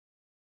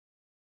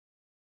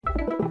Hello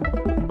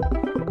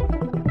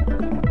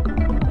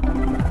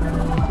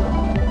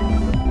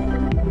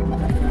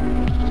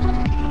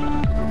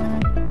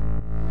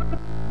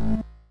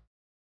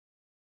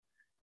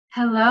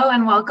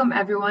and welcome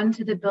everyone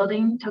to the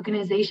Building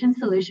Tokenization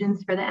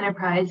Solutions for the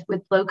Enterprise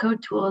with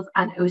Low-Code Tools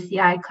on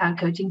OCI Cloud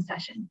Coaching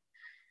session.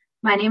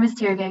 My name is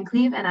Terry Van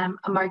Cleve and I'm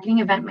a Marketing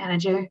Event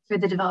Manager for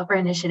the Developer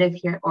Initiative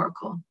here at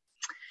Oracle.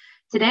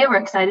 Today, we're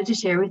excited to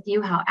share with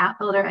you how App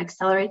Builder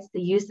accelerates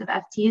the use of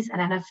FTs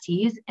and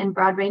NFTs in a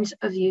broad range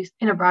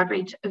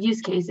of use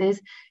cases,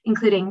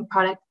 including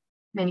product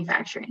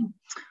manufacturing.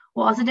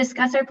 We'll also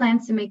discuss our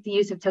plans to make the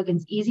use of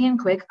tokens easy and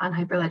quick on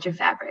Hyperledger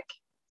Fabric.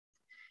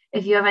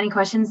 If you have any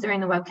questions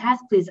during the webcast,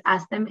 please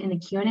ask them in the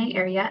Q&A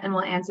area and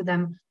we'll answer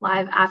them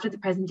live after the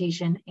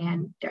presentation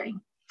and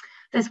during.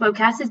 This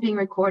webcast is being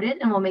recorded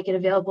and we'll make it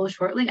available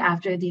shortly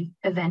after the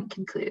event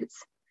concludes.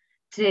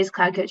 Today's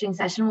cloud coaching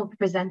session will be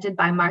presented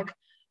by Mark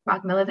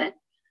Rockmilevich,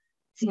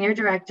 Senior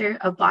Director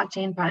of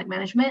Blockchain Product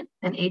Management,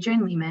 and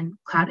Adrian Lehman,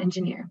 Cloud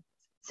Engineer.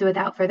 So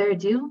without further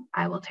ado,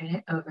 I will turn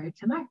it over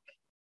to Mark.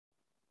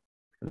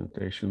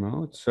 Presentation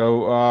mode.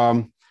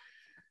 So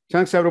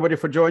thanks everybody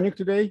for joining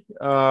today.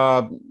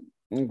 I'm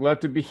glad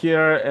to be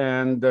here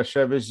and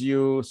share with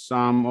you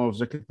some of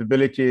the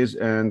capabilities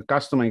and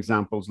customer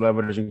examples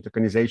leveraging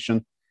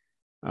tokenization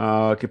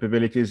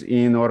capabilities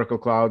in Oracle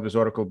Cloud with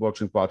Oracle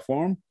Blockchain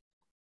Platform.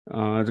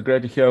 It's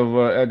great to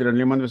have Adrian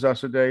Lehman with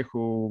us today,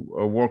 who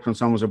worked on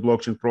some of the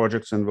blockchain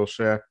projects and will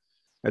share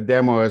a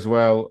demo as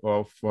well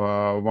of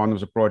one of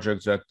the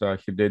projects that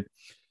he did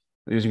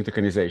using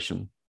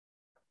tokenization.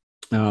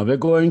 We're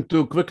going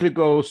to quickly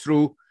go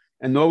through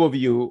an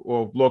overview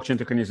of blockchain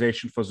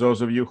tokenization for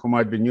those of you who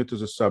might be new to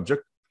the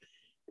subject,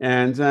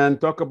 and then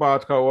talk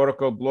about how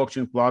Oracle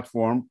Blockchain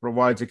Platform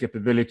provides the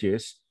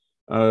capabilities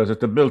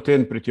that are built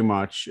in pretty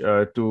much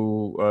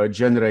to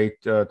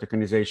generate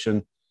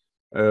tokenization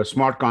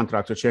smart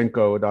contracts or chain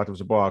code out of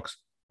the box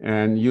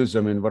and use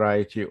them in a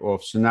variety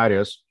of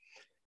scenarios.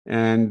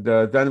 And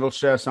then we'll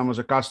share some of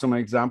the customer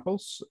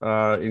examples,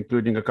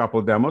 including a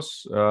couple of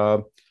demos.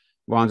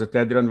 One that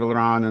Adrian will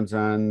run, and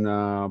then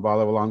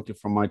Vala Volanki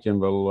from my team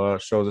will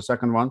show the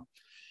second one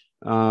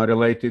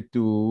related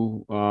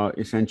to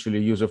essentially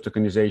use of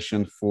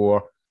tokenization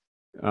for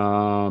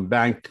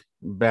bank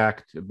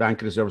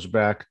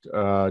reserves-backed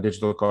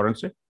digital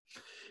currency.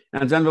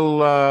 And then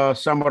we'll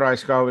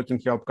summarize how we can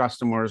help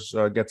customers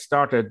get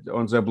started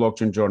on their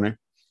blockchain journey.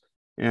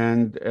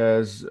 And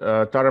as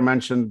Tara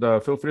mentioned,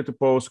 feel free to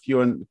post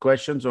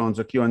questions on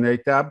the Q&A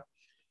tab.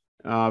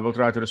 We'll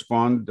try to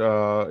respond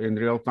in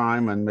real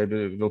time, and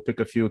maybe we'll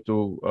pick a few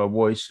to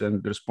voice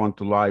and respond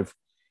to live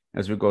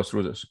as we go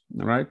through this.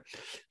 All right.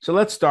 So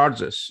let's start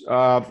this.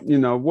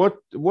 What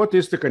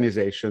is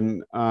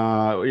tokenization?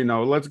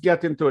 Let's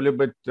get into a little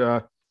bit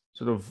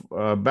sort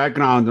of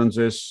background on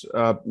this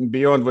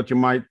beyond what you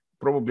might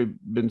probably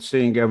been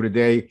seeing every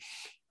day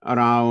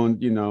around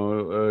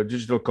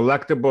digital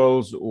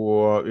collectibles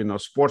or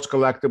sports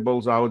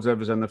collectibles out there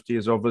with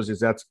NFTs. Obviously,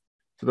 that's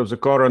sort of the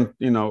current,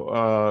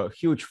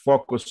 huge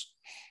focus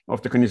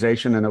of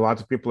tokenization, and a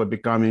lot of people are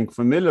becoming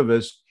familiar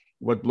with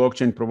what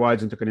blockchain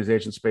provides in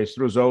tokenization space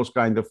through those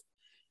kind of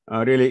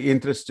really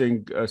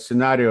interesting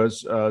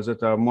scenarios that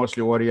are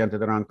mostly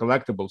oriented around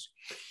collectibles.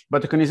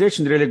 But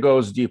tokenization really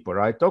goes deeper,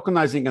 right?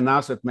 Tokenizing an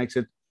asset makes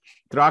it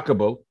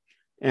trackable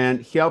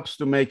and helps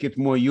to make it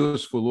more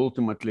useful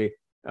ultimately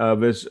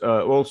with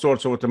all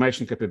sorts of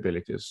automation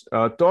capabilities.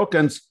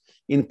 Tokens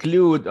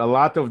include a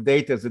lot of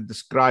data that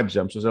describes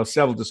them. So they're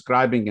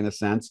self-describing in a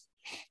sense.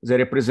 They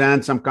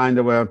represent some kind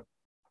of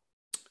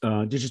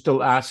a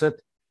digital asset,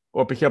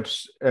 or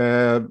perhaps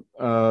they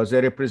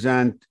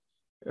represent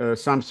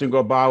something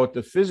about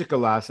the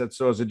physical asset,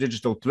 so the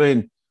digital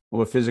twin of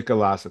a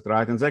physical asset,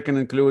 right? And they can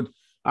include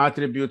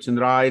attributes and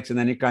rights and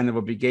any kind of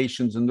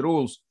obligations and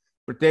rules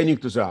pertaining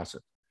to the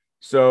asset.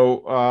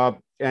 So,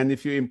 and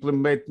if you're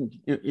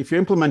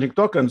implementing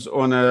tokens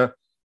on a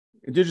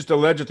digital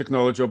ledger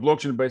technology or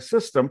blockchain-based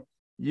system,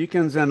 you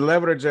can then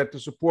leverage that to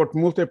support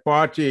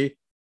multi-party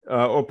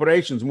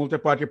operations,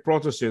 multi-party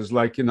processes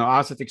like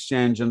asset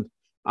exchange and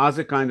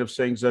other kind of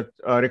things that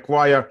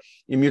require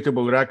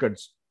immutable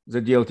records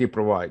that DLT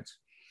provides.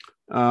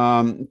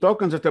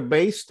 Tokens that are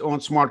based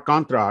on smart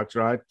contracts,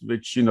 right?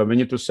 Which we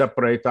need to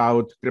separate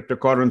out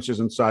cryptocurrencies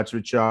and such,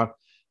 which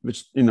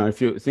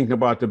if you think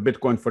about the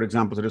Bitcoin, for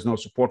example, there is no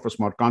support for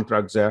smart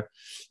contracts there.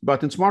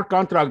 But in smart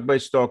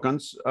contract-based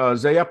tokens,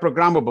 they are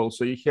programmable.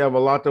 So you have a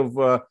lot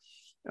of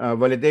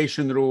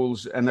validation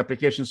rules and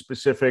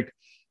application-specific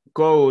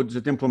codes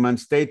that implement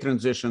state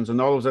transitions,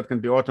 and all of that can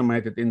be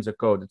automated in the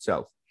code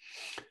itself.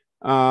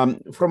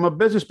 From a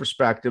business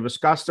perspective, as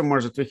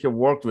customers that we have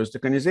worked with,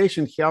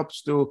 tokenization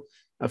helps to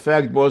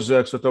affect both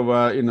sort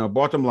of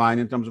bottom line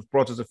in terms of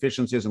process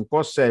efficiencies and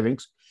cost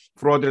savings,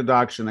 fraud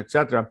reduction,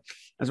 etc.,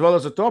 as well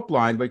as the top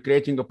line by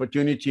creating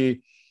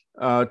opportunity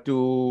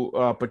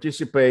to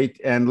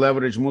participate and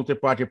leverage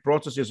multi-party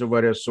processes of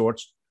various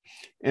sorts.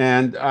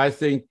 And I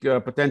think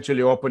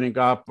potentially opening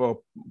up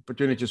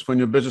opportunities for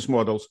new business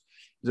models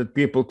that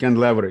people can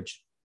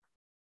leverage.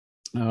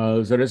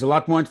 There is a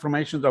lot more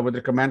information that I would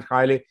recommend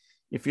highly.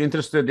 If you're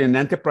interested in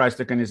enterprise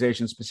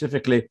tokenization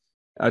specifically,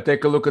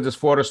 take a look at this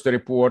Forrester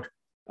report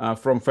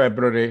from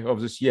February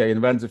of this year,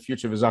 Invent the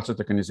Future with Asset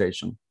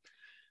Tokenization.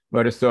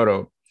 Very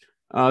thorough.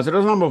 There are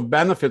a number of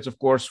benefits, of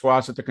course, for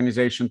asset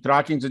tokenization,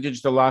 tracking the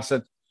digital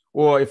asset,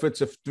 or if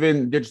it's a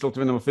digital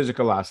twin of a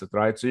physical asset,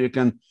 right? So you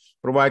can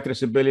provide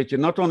traceability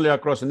not only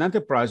across an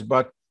enterprise,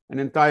 but an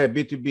entire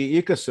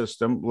B2B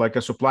ecosystem, like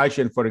a supply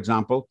chain, for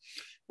example,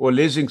 or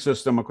leasing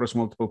system across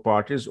multiple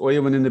parties, or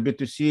even in the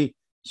B2C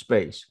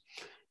space.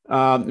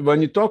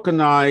 When you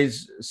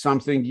tokenize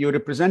something, you're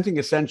representing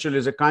essentially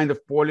the kind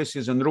of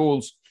policies and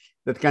rules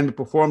that can be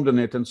performed on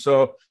it. And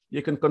so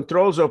you can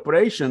control the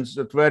operations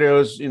that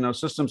various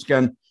systems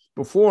can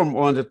perform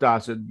on that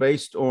asset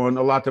based on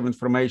a lot of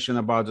information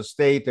about the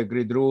state,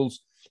 agreed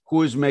rules,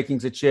 who is making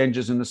the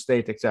changes in the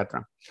state,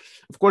 etc.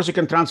 Of course, you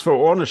can transfer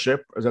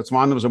ownership. That's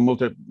one of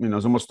the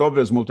the most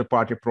obvious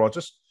multi-party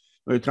process.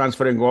 Where you're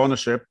transferring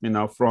ownership,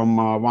 from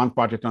one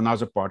party to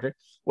another party,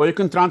 or you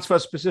can transfer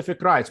specific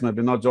rights,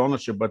 maybe not the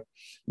ownership, but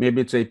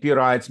maybe it's IP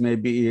rights,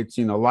 maybe it's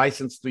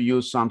license to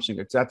use something,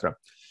 etc.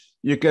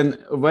 You can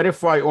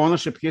verify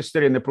ownership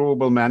history in a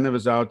provable manner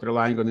without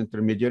relying on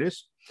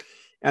intermediaries.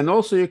 And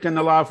also you can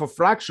allow for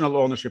fractional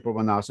ownership of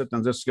an asset.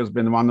 And this has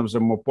been one of the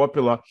more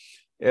popular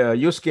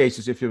use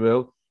cases, if you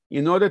will,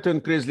 in order to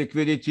increase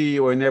liquidity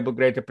or enable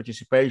greater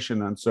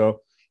participation. And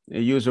so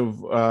use of,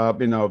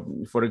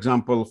 for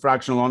example,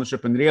 fractional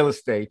ownership in real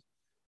estate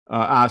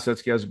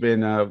assets has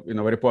been a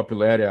very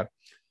popular area.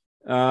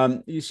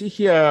 You see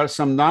here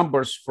some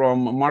numbers from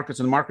markets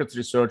and markets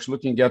research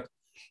looking at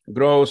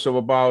growth of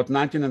about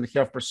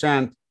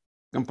 19.5%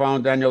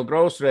 compound annual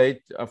growth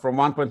rate from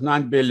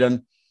 1.9 billion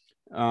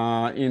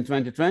in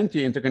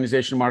 2020 in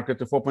tokenization market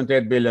to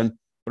 4.8 billion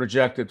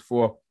projected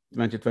for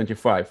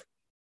 2025.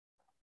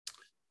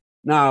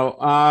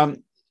 Now,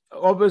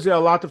 obviously, a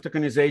lot of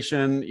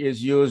tokenization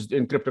is used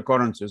in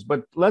cryptocurrencies,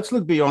 but let's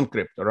look beyond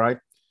crypto, right?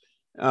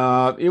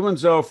 Even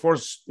though,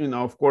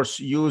 of course,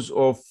 use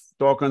of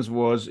tokens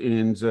was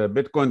in the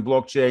Bitcoin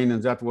blockchain,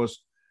 and that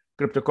was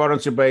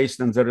cryptocurrency based,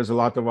 and there is a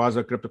lot of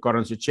other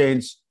cryptocurrency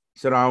chains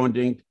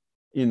surrounding,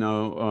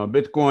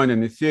 Bitcoin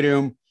and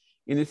Ethereum.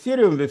 In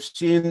Ethereum, we've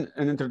seen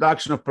an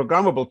introduction of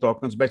programmable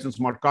tokens based on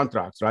smart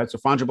contracts, right? So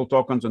fungible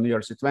tokens on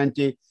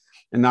ERC20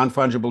 and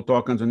non-fungible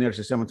tokens on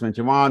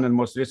ERC721, and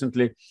most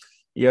recently,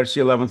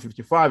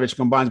 ERC1155, which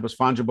combines both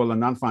fungible and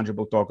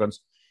non-fungible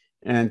tokens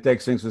and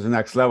takes things to the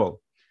next level.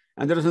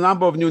 And there's a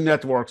number of new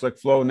networks like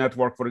Flow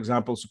Network, for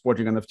example,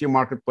 supporting NFT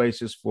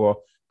marketplaces for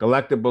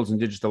collectibles and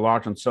digital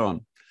art and so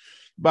on.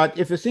 But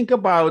if you think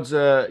about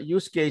the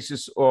use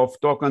cases of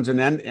tokens in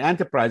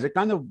enterprise, they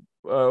kind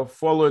of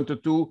fall into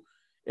two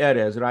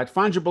areas, right?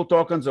 Fungible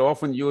tokens are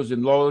often used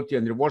in loyalty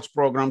and rewards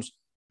programs,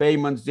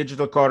 payments,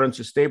 digital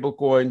currency, stable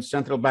coins,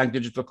 central bank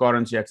digital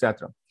currency,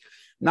 etc.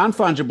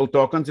 Non-fungible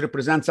tokens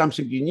represent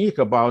something unique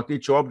about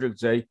each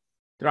object they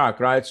track,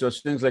 right? So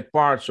things like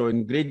parts or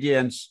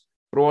ingredients,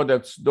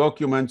 products,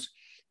 documents.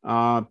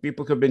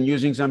 People have been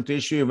using them to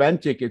issue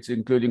event tickets,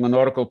 including on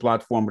Oracle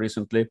platform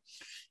recently.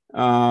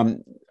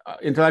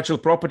 Intellectual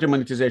property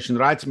monetization,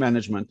 rights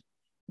management,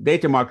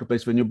 data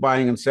marketplace, when you're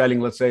buying and selling,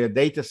 let's say, a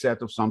data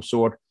set of some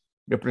sort,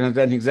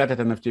 representing that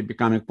NFT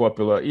becoming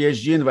popular.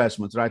 ESG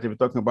investments, right? If we're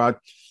talking about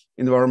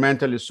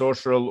environmentally,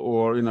 social,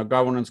 or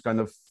governance kind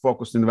of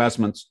focused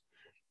investments,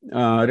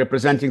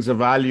 representing the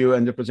value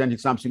and representing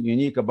something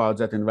unique about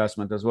that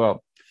investment as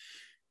well.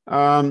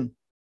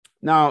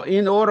 Now,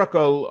 in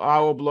Oracle,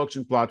 our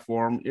blockchain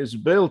platform is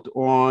built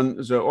on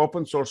the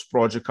open source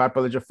project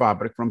Hyperledger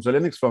Fabric from the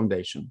Linux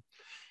Foundation.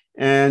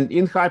 And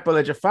in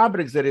Hyperledger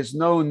Fabric, there is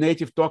no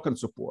native token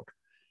support,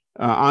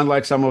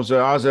 unlike some of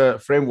the other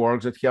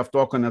frameworks that have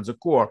token at the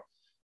core.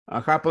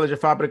 Hyperledger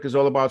Fabric is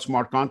all about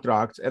smart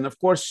contracts. And of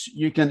course,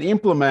 you can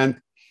implement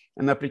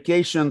an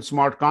application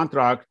smart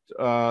contract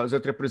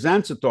that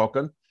represents a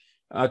token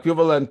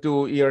equivalent to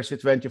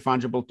ERC20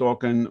 fungible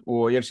token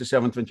or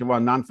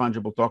ERC721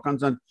 non-fungible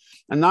tokens. And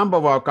a number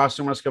of our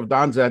customers have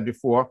done that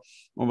before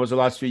over the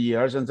last few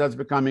years, and that's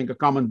becoming a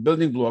common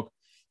building block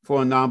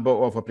for a number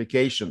of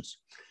applications.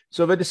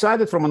 So we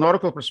decided from an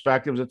Oracle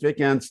perspective that we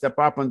can step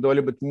up and do a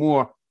little bit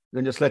more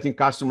than just letting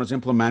customers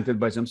implement it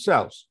by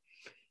themselves.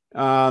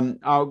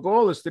 Our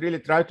goal is to really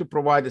try to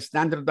provide a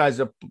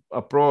standardized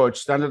approach,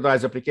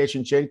 standardized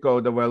application chain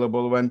code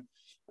available when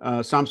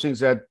something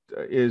that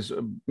is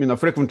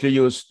frequently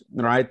used,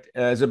 right,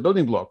 as a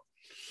building block.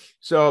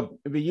 So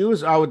we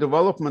use our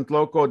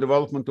low-code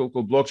development tool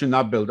called Blockchain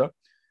App Builder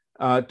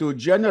to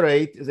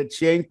generate the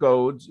chain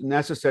codes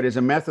necessary,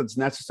 the methods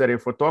necessary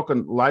for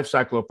token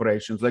lifecycle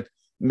operations like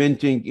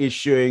minting,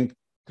 issuing,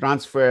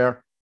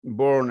 transfer,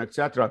 burn,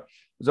 etc.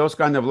 Those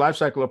kind of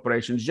lifecycle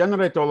operations,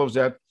 generate all of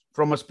that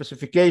from a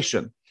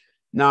specification.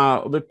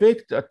 Now, we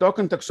picked a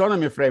token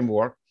taxonomy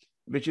framework,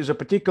 which is a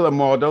particular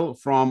model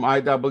from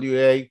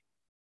IWA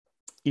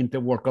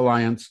Interwork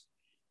Alliance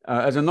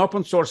as an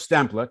open source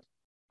template.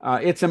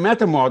 It's a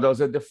meta model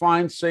that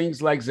defines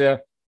things like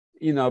the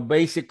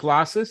basic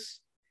classes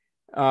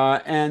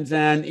and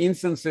then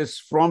instances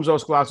from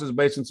those classes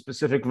based on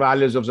specific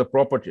values of the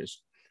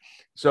properties.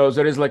 So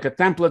there is like a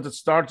template that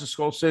starts this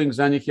whole thing.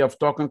 Then you have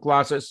token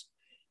classes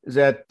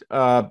that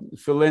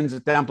fill in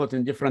the template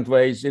in different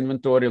ways,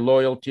 inventory,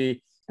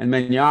 loyalty, and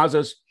many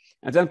others.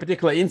 And then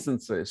particular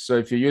instances. So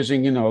if you're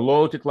using, a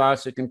loyalty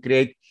class, you can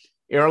create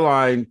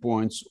airline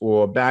points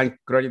or bank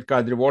credit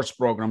card rewards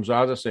programs or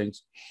other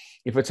things.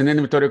 If it's an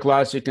inventory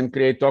class, you can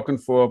create token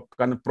for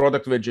kind of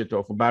product widget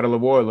or for barrel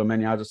of oil or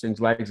many other things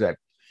like that.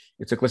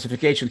 It's a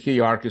classification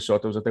hierarchy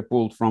sort of that I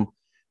pulled from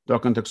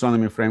token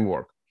taxonomy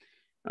framework.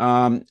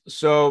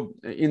 So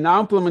in our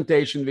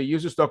implementation, we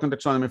use this token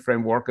taxonomy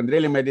framework and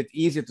really made it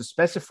easy to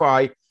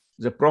specify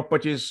the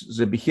properties,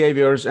 the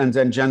behaviors, and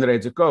then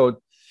generate the code.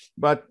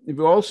 But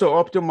we also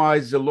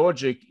optimize the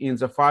logic in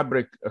the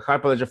Fabric,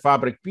 Hyperledger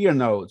Fabric peer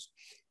nodes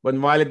when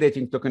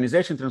validating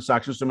tokenization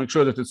transactions to make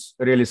sure that it's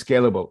really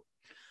scalable.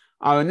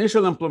 Our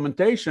initial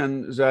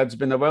implementation that's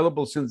been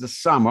available since the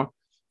summer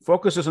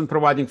focuses on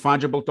providing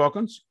fungible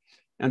tokens.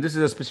 And this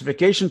is a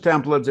specification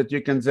template that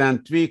you can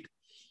then tweak,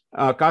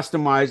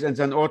 customize, and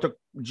then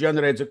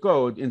auto-generate the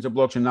code in the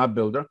blockchain app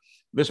builder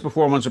with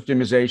performance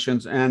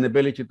optimizations and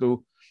ability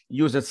to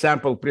use a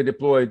sample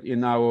pre-deployed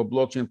in our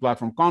blockchain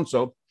platform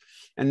console.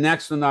 And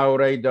next on our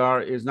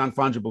radar is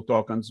non-fungible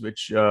tokens,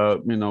 which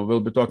we'll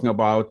be talking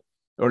about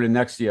early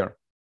next year.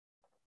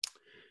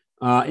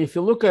 If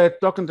you look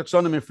at token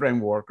taxonomy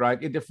framework,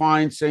 right, it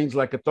defines things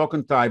like a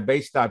token type,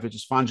 base type, which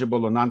is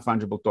fungible or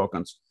non-fungible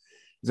tokens.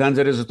 Then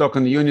there is a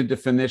token unit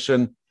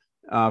definition,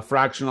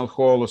 fractional,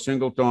 whole, or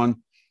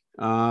singleton,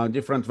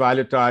 different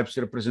value types,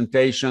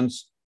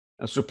 representations,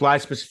 a supply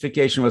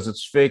specification, whether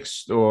it's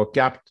fixed or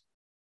capped,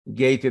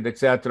 gated,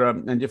 etc.,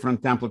 and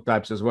different template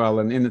types as well.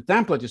 And in the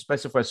template, you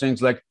specify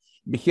things like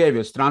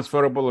behaviors,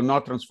 transferable or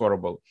not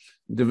transferable,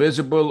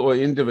 divisible or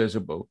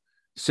indivisible,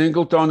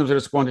 singleton if there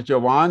is quantity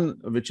of one,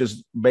 which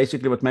is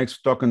basically what makes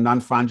a token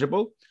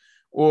non-fungible,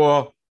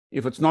 or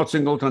if it's not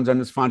singleton, then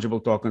it's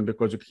fungible token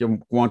because you have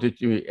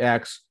quantity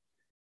X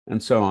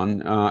and so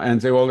on.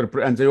 And they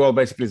all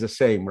basically the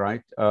same,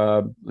 right?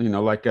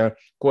 Like a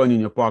coin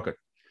in your pocket.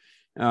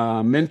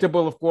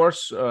 Mintable, of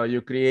course,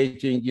 you're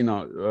creating,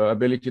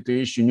 ability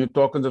to issue new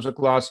tokens of the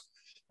class.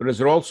 There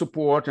is role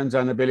support and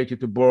then ability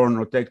to burn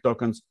or take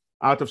tokens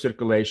out of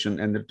circulation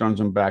and return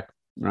them back,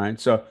 right?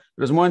 So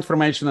there's more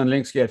information and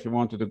links here if you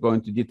wanted to go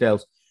into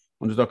details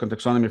on the token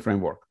taxonomy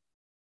framework.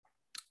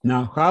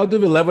 Now, how do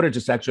we leverage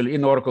this actually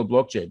in Oracle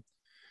blockchain?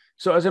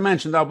 So as I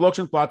mentioned, our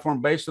blockchain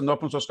platform based on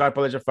open source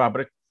Hyperledger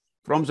Fabric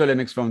from the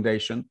Linux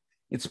Foundation.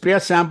 It's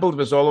pre-assembled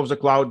with all of the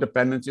cloud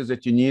dependencies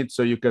that you need,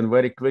 so you can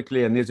very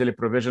quickly and easily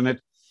provision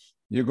it.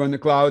 You go in the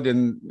cloud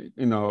and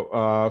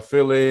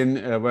fill in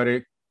a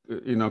very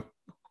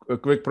a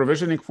quick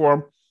provisioning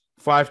form.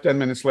 5-10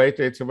 minutes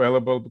later, it's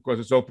available because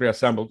it's all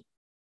pre-assembled.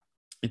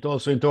 It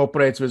also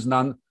interoperates with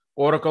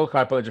non-Oracle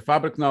Hyperledger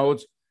Fabric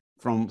nodes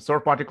from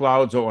third-party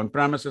clouds or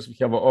on-premises. We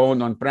have our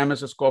own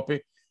on-premises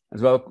copy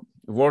as well,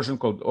 a version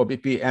called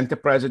OBP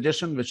Enterprise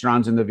Edition, which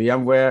runs in the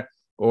VMware,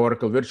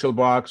 Oracle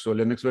VirtualBox, or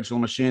Linux virtual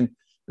machine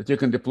that you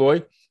can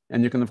deploy.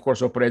 And you can, of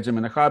course, operate them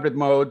in a hybrid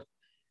mode.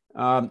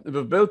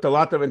 We've built a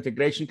lot of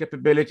integration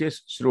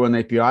capabilities through an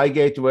API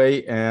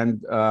gateway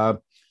and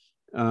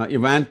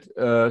event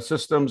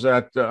systems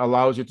that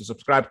allows you to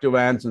subscribe to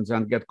events and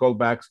then get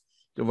callbacks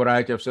to a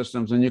variety of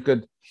systems. And you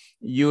could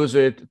use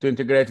it to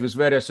integrate with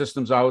various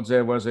systems out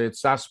there, whether it's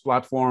SaaS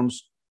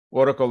platforms,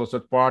 Oracle or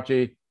third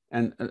party,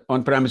 and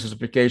on-premises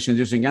applications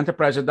using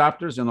enterprise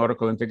adapters in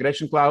Oracle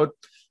Integration Cloud,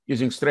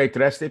 using straight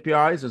REST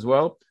APIs as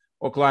well,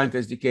 or client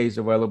SDKs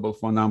available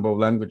for a number of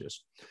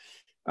languages.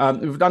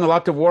 We've done a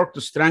lot of work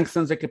to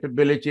strengthen the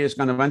capabilities,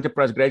 kind of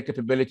enterprise-grade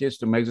capabilities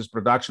to make this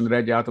production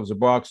ready out of the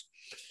box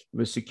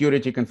with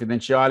security,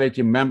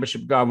 confidentiality,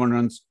 membership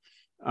governance,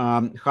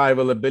 high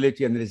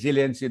availability and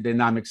resiliency,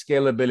 dynamic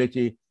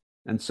scalability,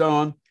 and so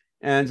on.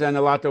 And then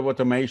a lot of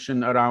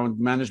automation around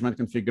management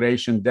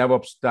configuration,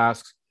 DevOps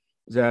tasks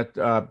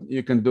that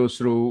you can do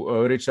through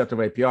a rich set of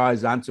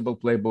APIs, Ansible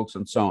playbooks,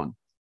 and so on.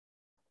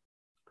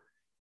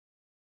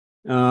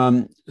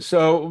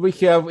 So we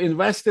have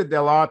invested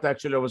a lot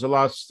actually over the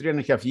last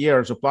 3.5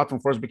 years. The platform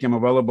first became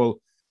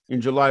available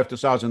in July of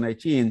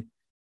 2018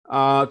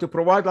 to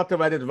provide a lot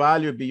of added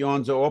value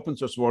beyond the open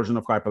source version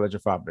of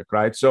Hyperledger Fabric,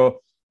 right?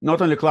 So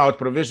not only cloud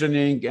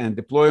provisioning and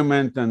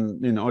deployment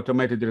and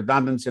automated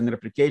redundancy and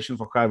replication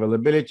for high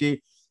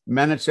availability,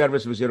 managed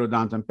service with zero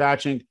downtime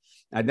patching,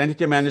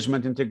 identity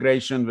management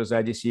integration with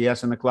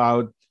IDCS in the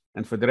cloud,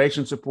 and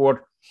federation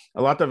support,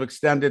 a lot of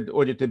extended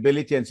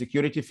auditability and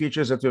security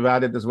features that we've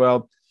added as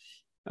well.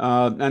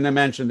 And I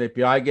mentioned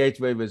API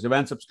gateway with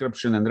event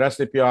subscription and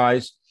REST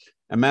APIs,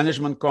 a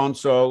management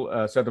console,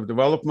 a set of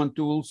development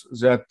tools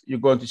that you're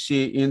going to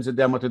see in the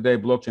demo today,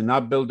 blockchain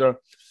app builder,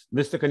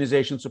 with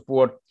tokenization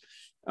support,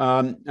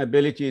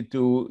 ability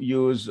to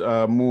use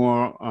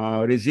more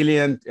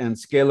resilient and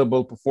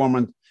scalable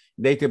performant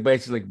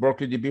databases like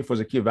Berkeley DB for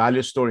the key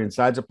value store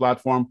inside the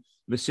platform,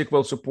 with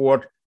SQL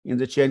support in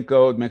the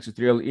chaincode, makes it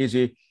real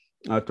easy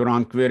to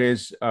run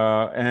queries,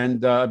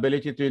 and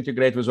ability to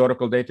integrate with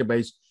Oracle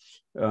database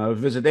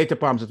with the data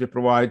pumps that we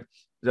provide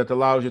that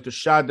allows you to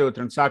shadow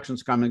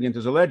transactions coming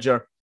into the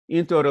ledger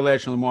into a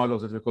relational model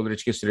that we call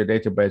rich history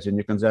database. And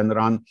you can then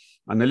run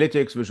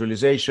analytics,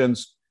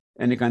 visualizations,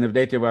 any kind of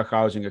data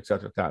warehousing,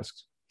 etc.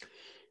 tasks.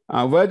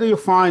 Where do you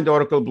find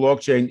Oracle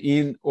blockchain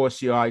in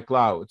OCI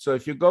cloud? So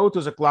if you go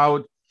to the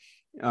cloud,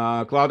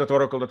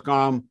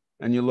 cloud.oracle.com,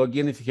 and you log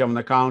in if you have an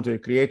account or you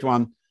create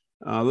one,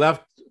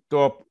 left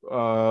top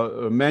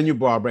menu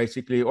bar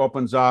basically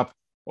opens up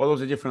all of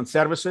the different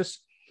services.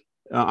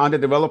 Under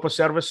developer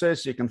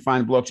services, you can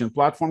find blockchain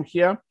platform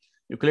here.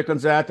 You click on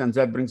that, and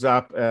that brings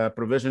up a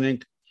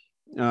provisioning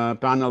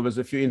panel with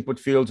a few input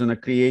fields and a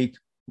create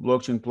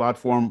blockchain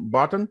platform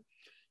button.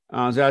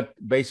 That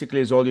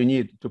basically is all you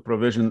need to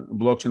provision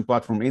blockchain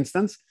platform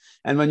instance.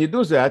 And when you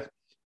do that,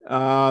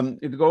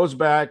 it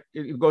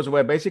goes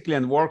away basically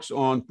and works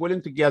on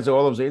pulling together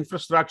all of the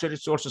infrastructure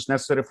resources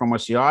necessary from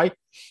OCI,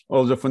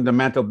 all the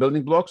fundamental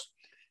building blocks,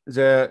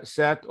 the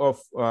set of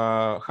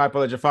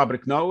Hyperledger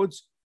Fabric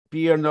nodes,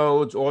 peer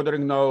nodes,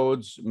 ordering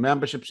nodes,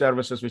 membership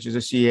services, which is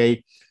a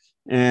CA,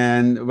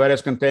 and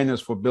various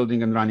containers for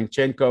building and running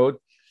chain code.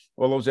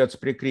 All of that's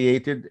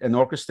pre-created and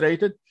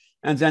orchestrated.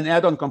 And then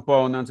add-on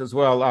components as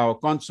well, our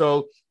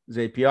console,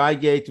 the API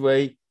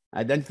gateway,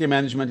 identity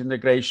management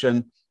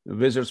integration,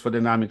 wizards for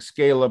dynamic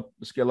scale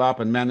up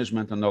and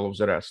management, and all of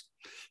the rest.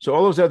 So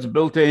all of that's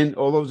built in,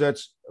 all of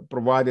that's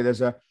provided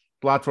as a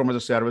platform as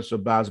a service, so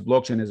BaaS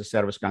blockchain as a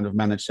service, kind of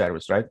managed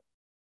service, right?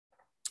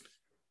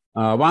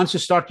 Once you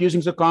start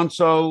using the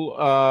console,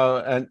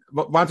 and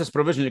once it's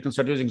provisioned, you can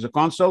start using the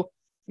console.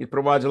 It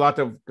provides a lot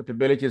of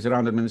capabilities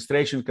around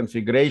administration,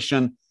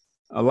 configuration,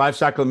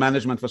 lifecycle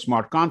management for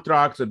smart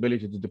contracts,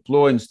 ability to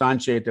deploy,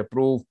 instantiate,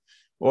 approve,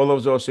 all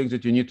of those things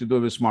that you need to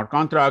do with smart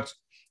contracts,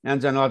 and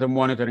then a lot of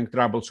monitoring,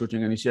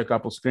 troubleshooting. And you see a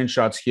couple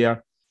screenshots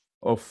here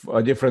of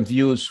different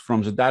views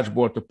from the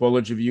dashboard,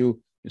 topology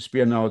view,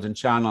 spear nodes and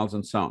channels,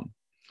 and so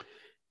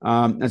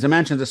on. As I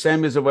mentioned, the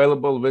same is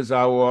available with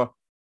our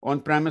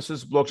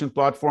on-premises blockchain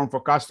platform for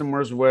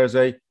customers where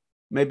they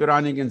may be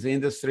running in the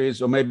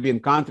industries or maybe in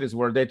countries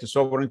where data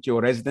sovereignty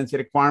or residency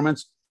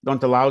requirements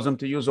don't allow them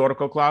to use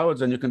Oracle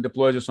clouds, and you can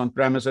deploy this on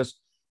premises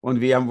on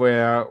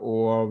VMware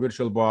or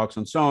VirtualBox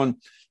and so on.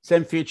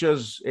 Same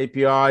features,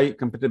 API,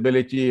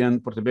 compatibility,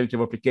 and portability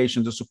of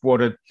applications are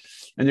supported.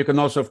 And you can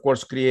also, of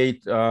course,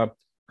 create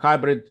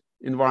hybrid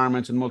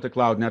environments and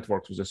multi-cloud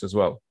networks with this as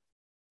well.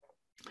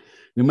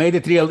 We made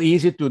it real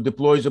easy to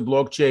deploy the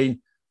blockchain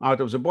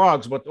out of the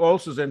box, but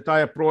also the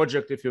entire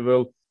project, if you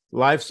will,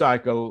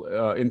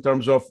 lifecycle in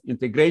terms of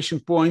integration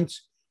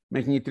points,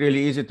 making it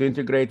really easy to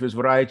integrate with a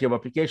variety of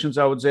applications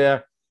out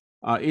there,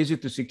 easy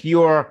to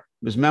secure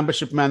with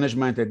membership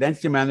management,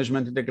 identity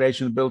management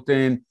integration built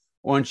in,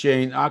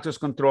 on-chain access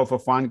control for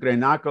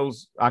fine-grained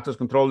access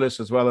control lists,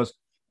 as well as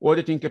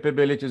auditing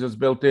capabilities is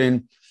built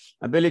in,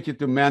 ability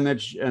to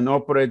manage and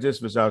operate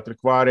this without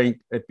requiring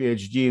a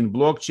PhD in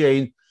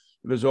blockchain,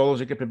 with all of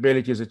the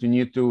capabilities that you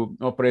need to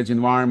operate the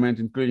environment,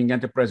 including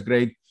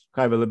enterprise-grade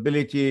high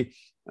availability,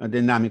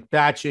 dynamic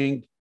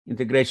patching,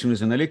 integration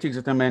with analytics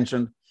that I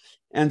mentioned.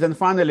 And then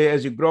finally,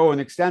 as you grow and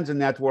extend the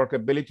network,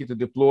 ability to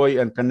deploy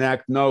and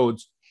connect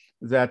nodes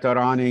that are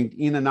running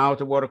in and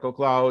out of Oracle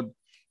Cloud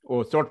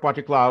or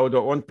third-party cloud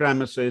or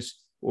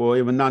on-premises or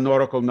even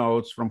non-Oracle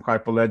nodes from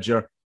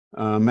Hyperledger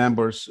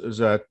members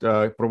that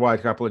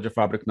provide Hyperledger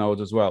Fabric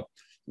nodes as well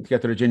in a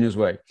heterogeneous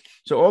way.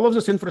 So all of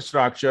this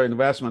infrastructure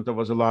investment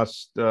over the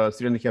last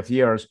 3.5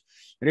 years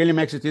really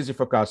makes it easy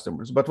for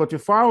customers. But what we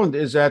found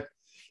is that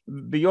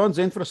beyond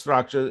the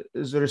infrastructure,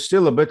 there is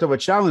still a bit of a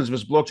challenge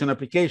with blockchain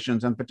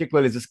applications, and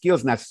particularly the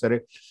skills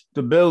necessary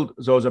to build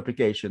those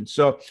applications.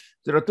 So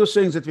there are two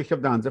things that we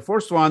have done. The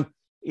first one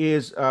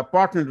is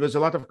partnered with a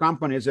lot of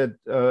companies that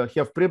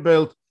have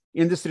pre-built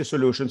industry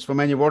solutions for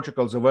many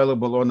verticals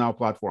available on our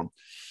platform.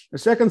 The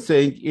second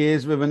thing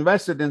is we've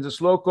invested in this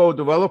low-code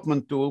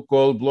development tool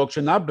called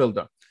Blockchain App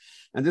Builder.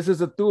 And this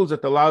is a tool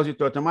that allows you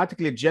to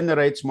automatically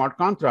generate smart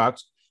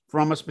contracts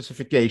from a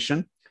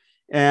specification.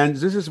 And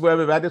this is where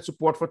we've added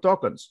support for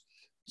tokens.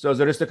 So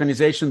there is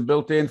tokenization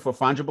built in for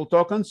fungible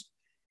tokens.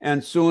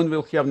 And soon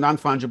we'll have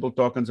non-fungible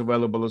tokens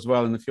available as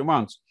well in a few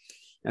months.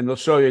 And we'll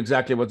show you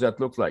exactly what that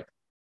looks like.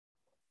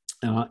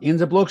 In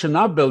the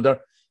Blockchain App Builder,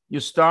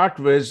 you start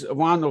with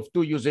one of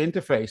two user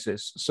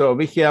interfaces. So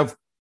we have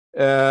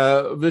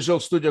Visual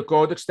Studio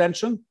Code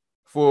extension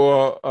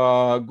for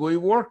GUI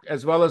work,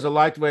 as well as a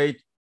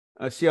lightweight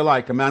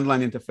CLI, command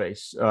line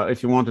interface,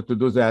 if you wanted to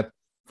do that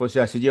for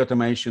CI/CD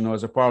automation, or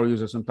as a power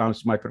user,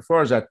 sometimes you might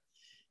prefer that.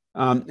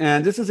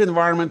 And this is an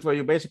environment where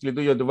you basically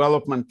do your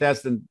development,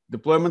 test, and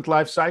deployment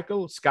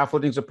lifecycle,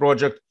 scaffolding the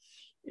project.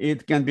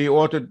 It can be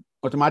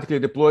automatically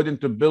deployed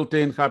into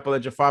built-in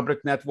Hyperledger Fabric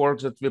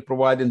networks that we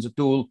provide in the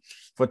tool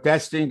for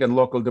testing and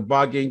local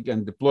debugging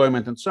and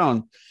deployment and so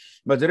on.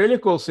 But the really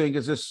cool thing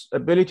is this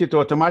ability to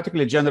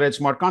automatically generate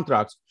smart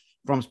contracts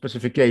from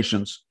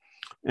specifications.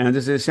 And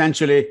this is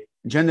essentially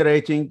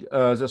generating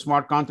the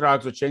smart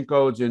contracts or chain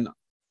codes in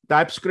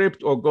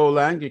TypeScript or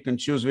Golang. You can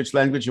choose which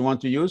language you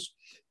want to use.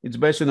 It's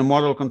based on the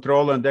model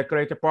controller and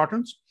decorator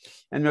patterns,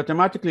 and we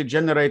automatically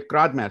generate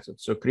CRUD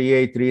methods. So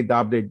create, read,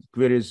 update,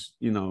 queries,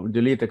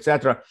 delete,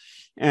 etc.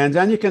 And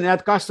then you can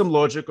add custom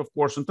logic, of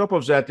course, on top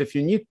of that if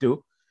you need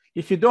to.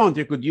 If you don't,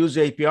 you could use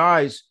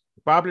APIs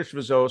published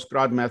with those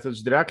CRUD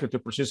methods directly to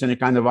process any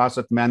kind of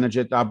asset, manage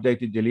it,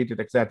 update it, delete it,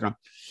 etc.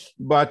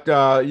 But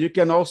you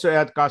can also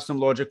add custom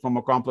logic for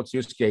more complex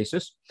use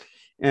cases.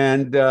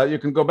 And you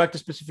can go back to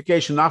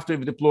specification after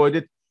you've deployed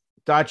it,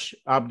 touch,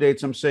 update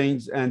some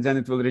things, and then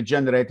it will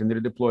regenerate and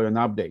redeploy an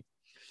update.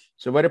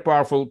 So very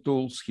powerful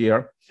tools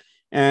here.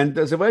 And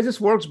the way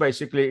this works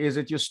basically is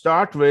that you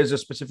start with a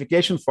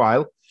specification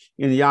file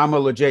in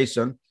YAML or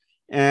JSON,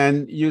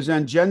 and you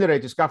then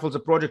generate, you scaffold the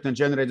project and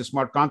generate a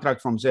smart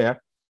contract from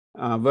there.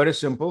 Very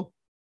simple.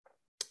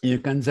 You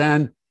can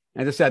then,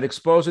 as I said,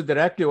 expose it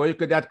directly, or you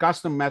could add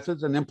custom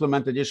methods and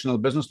implement additional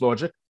business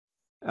logic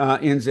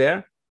in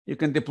there. You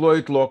can deploy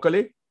it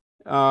locally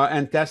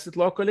and test it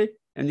locally.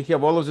 And you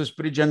have all of these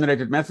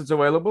pre-generated methods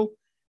available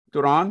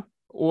to run,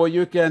 or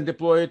you can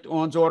deploy it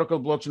on the Oracle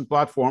blockchain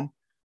platform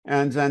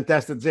and then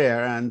test it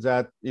there. And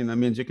that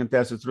means you can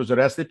test it through the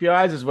REST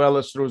APIs as well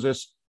as through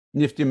this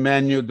nifty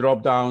menu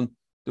drop-down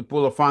to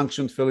pull a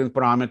function, fill in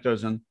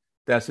parameters, and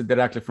test it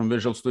directly from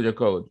Visual Studio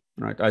Code,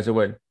 right, either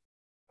way.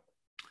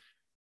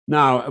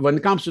 Now, when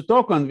it comes to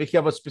token, we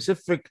have a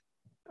specific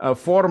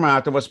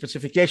format of a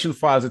specification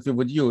file that we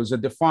would use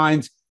that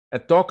defines a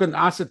token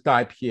asset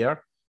type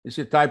here. You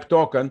see type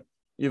token.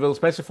 You will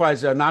specify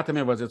the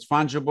anatomy, whether it's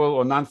fungible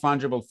or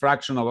non-fungible,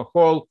 fractional or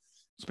whole,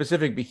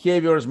 specific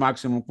behaviors,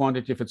 maximum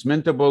quantity if it's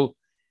mintable,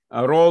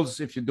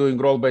 roles if you're doing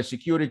role-based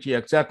security,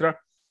 etc.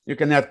 You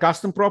can add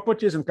custom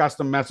properties and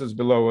custom methods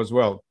below as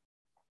well.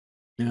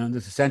 And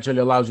this essentially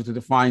allows you to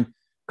define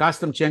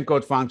custom chain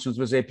code functions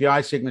with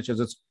API signatures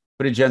that's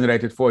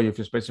pre-generated for you if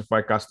you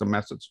specify custom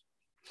methods.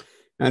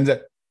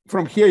 And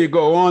from here, you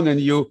go on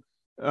and you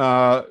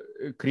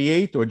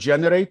create or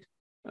generate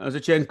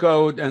the chain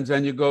code, and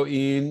then you go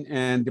in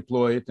and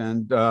deploy it,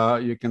 and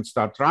you can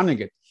start running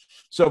it.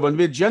 So when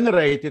we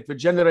generate it, we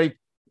generate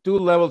two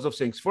levels of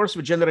things. First,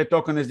 we generate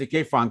token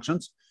SDK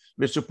functions,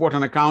 which support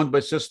an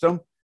account-based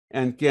system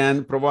and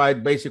can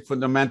provide basic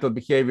fundamental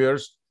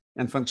behaviors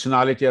and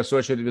functionality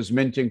associated with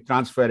minting,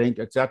 transferring,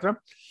 etc.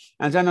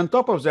 And then on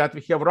top of that,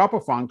 we have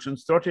wrapper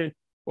functions,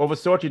 over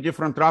 30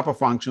 different wrapper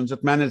functions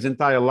that manage the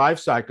entire life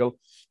cycle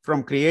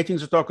from creating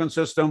the token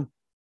system,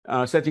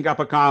 setting up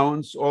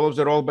accounts, all of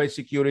the role-based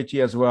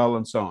security as well,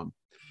 and so on.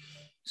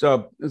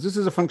 So this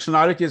is a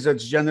functionality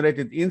that's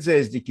generated in the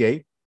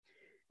SDK.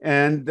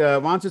 And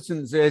once it's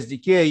in the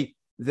SDK,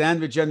 then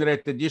we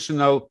generate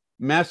additional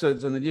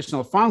methods and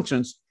additional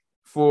functions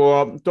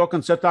for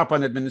token setup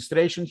and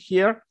administration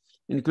here,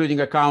 including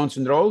accounts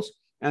and roles,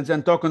 and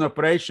then token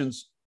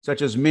operations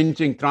such as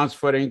minting,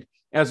 transferring,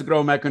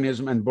 escrow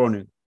mechanism, and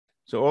burning.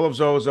 So all of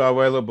those are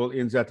available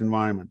in that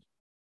environment.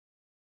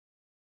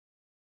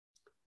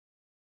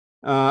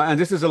 And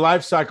this is a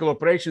life cycle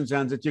operations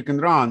end that you can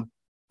run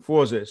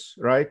for this,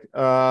 right?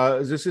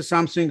 This is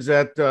something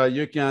that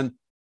you can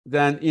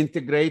then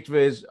integrate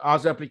with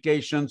other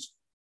applications.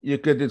 You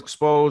could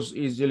expose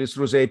easily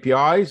through the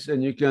APIs,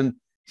 and you can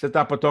set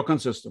up a token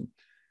system.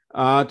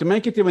 To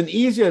make it even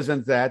easier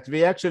than that,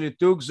 we actually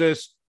took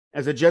this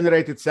as a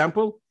generated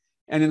sample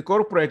and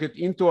incorporated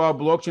into our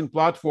blockchain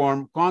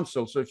platform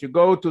console. So if you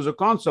go to the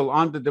console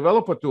on the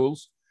developer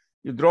tools,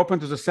 you drop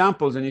into the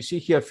samples, and you see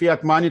here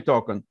fiat money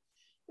token.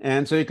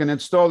 And so you can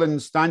install and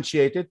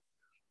instantiate it,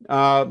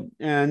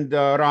 and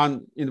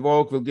run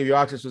invoke will give you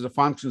access to the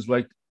functions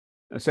like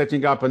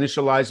setting up,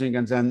 initializing,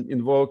 and then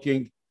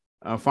invoking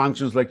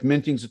functions like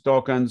minting the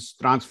tokens,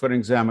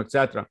 transferring them,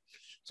 etc.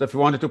 So if you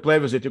wanted to play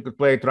with it, you could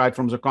play it right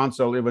from the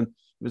console, even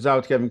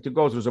without having to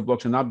go through the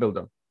blockchain app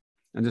builder.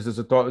 And this is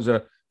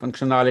the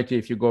functionality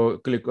if you go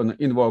click on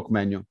the invoke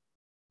menu.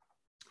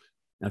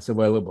 That's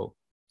available.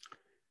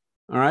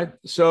 All right,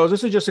 so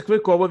this is just a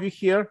quick overview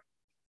here.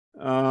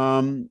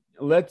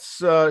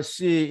 Let's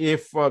see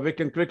if we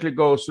can quickly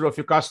go through a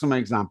few customer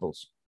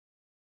examples.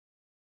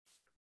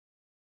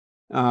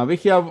 We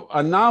have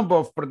a number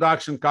of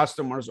production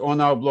customers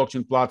on our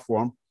blockchain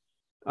platform,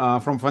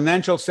 from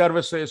financial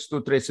services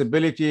to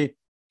traceability,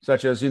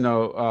 such as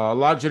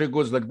luxury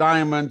goods like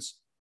diamonds,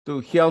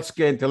 to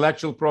healthcare,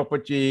 intellectual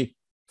property,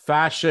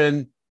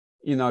 fashion,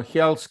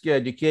 healthcare,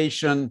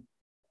 education,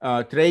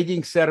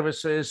 trading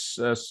services,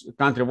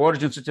 country of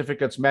origin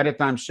certificates,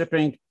 maritime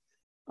shipping,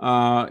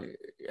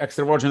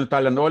 extra virgin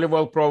Italian olive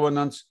oil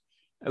provenance,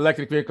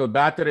 electric vehicle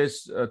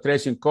batteries,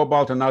 tracing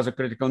cobalt and other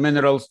critical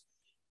minerals,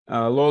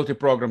 loyalty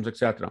programs,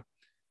 etc.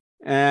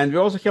 And we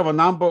also have a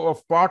number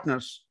of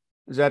partners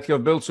that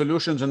have built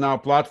solutions in our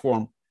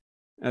platform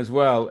as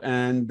well.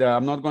 And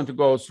I'm not going to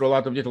go through a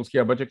lot of details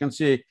here, but you can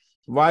see a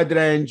wide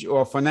range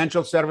of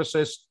financial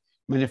services,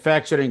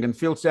 manufacturing and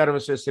field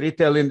services,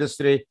 retail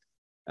industry,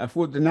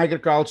 food and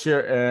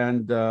agriculture,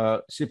 and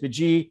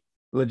CPG,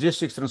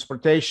 logistics,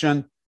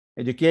 transportation,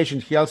 education,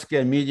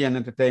 healthcare, media, and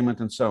entertainment,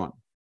 and so on.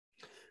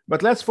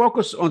 But let's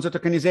focus on the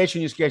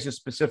tokenization use cases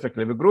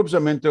specifically. We group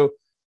them into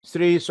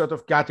three sort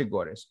of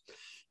categories.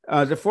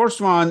 The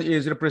first one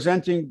is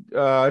representing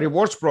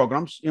rewards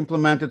programs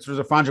implemented through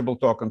the fungible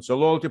token. So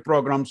loyalty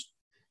programs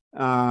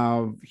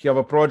have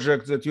a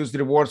project that use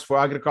rewards for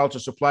agriculture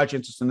supply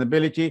chain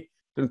sustainability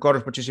to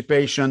encourage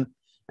participation,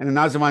 and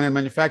another one in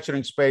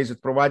manufacturing space is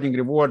providing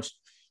rewards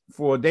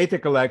for data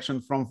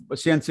collection from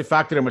CNC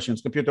factory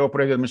machines, computer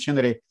operated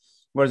machinery,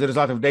 where there's a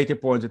lot of data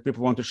points that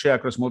people want to share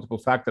across multiple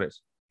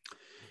factories.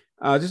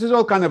 This is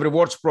all kind of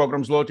rewards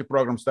programs, loyalty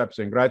programs type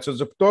thing, right? So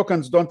the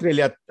tokens don't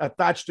really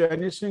attach to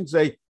anything.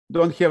 They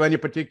don't have any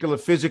particular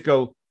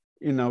physical,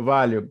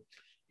 value.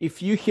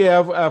 If you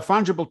have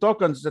fungible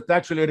tokens that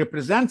actually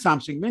represent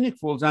something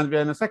meaningful, then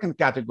we're in a second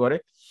category.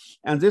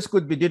 And this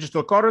could be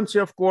digital currency,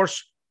 of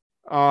course,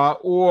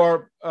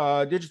 or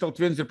digital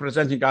twins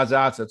representing other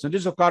assets. And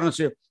digital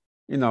currency,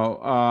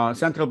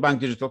 central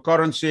bank digital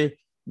currency,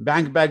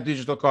 bank-backed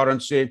digital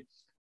currency,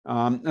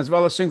 as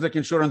well as things like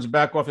insurance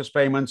back office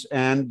payments.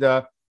 And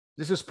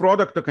this is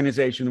product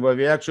tokenization, where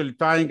we're actually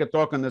tying a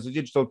token as a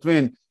digital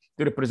twin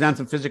to represent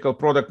a physical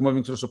product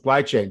moving through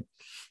supply chain.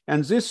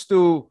 And these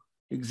two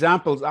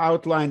examples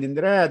outlined in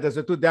red as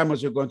the two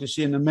demos you're going to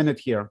see in a minute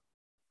here.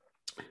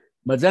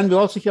 But then we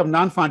also have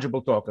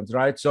non-fungible tokens,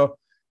 right? So,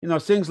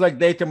 things like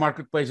data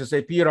marketplaces,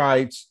 IP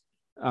rights,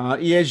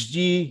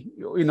 ESG,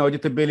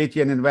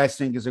 auditability and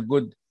investing is a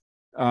good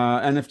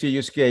NFT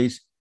use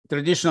case.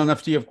 Traditional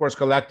NFT, of course,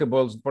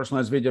 collectibles,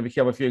 personalized video, we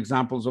have a few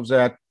examples of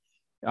that.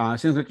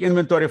 Things like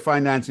inventory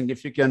financing,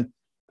 if you can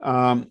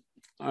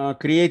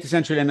create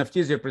essentially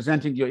NFTs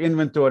representing your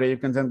inventory, you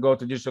can then go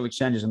to digital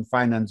exchanges and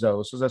finance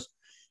those. So there's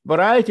a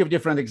variety of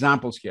different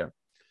examples here.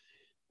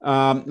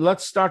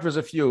 Let's start with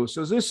a few.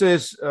 So this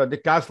is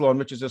Decathlon,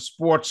 which is a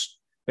sports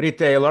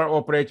retailer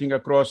operating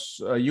across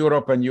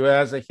Europe and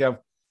US. They have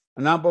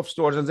a number of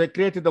stores, and they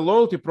created a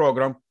loyalty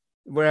program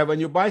where when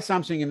you buy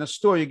something in a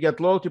store, you get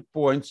loyalty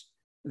points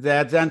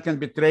that then can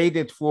be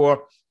traded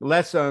for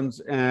lessons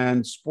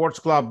and sports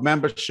club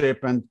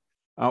membership and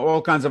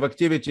all kinds of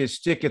activities,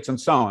 tickets, and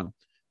so on.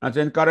 And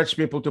to encourage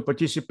people to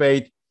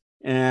participate.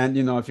 And,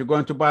 if you're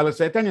going to buy, let's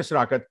say, a tennis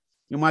racket,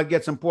 you might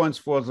get some points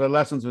for the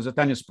lessons with a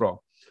tennis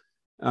pro.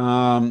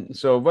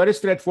 So very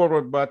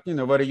straightforward, but,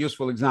 very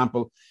useful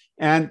example.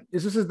 And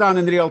this is done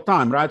in real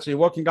time, right? So you're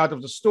walking out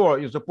of the store,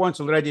 the points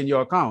already in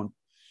your account,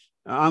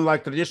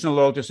 unlike traditional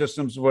loyalty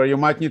systems where you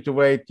might need to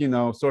wait,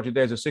 30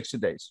 days or 60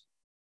 days.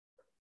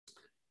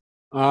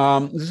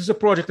 This is a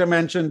project I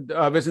mentioned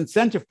with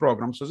incentive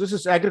programs. So this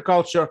is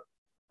agriculture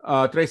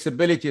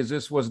traceability.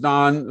 This was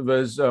done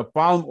with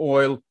palm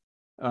oil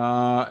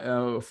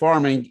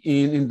farming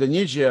in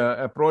Indonesia,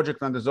 a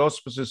project under the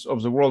auspices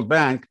of the World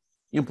Bank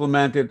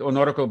implemented on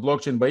Oracle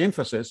blockchain by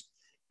Infosys.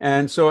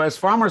 And so as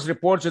farmers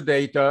report the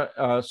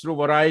data through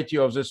a variety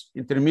of these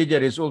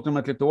intermediaries,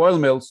 ultimately to oil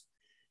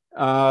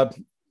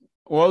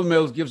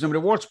mills gives them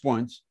rewards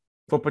points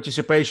for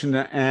participation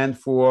and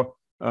for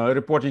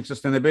reporting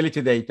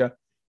sustainability data.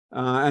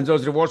 And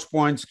those rewards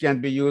points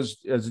can be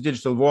used as a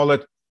digital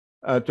wallet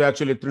to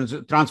actually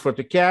transfer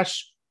to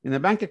cash in a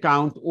bank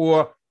account,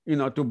 or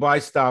to buy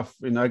stuff,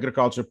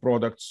 agriculture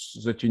products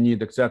that you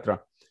need,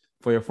 etc.,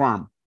 for your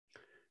farm.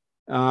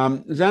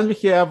 Then we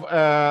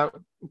have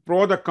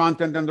product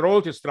content and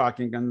royalties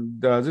tracking,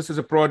 and this is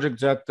a project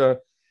that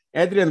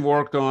Adrian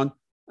worked on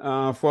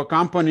for a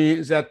company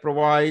that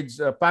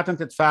provides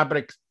patented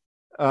fabrics,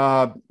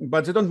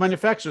 but they don't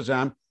manufacture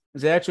them.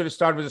 They actually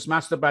start with this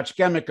master batch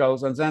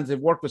chemicals, and then they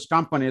work with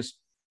companies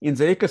in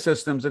the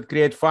ecosystems that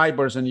create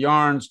fibers and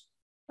yarns,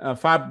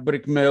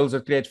 fabric mills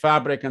that create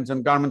fabric, and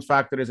then garment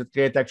factories that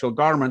create actual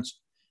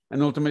garments.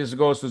 And ultimately, this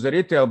goes to the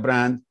retail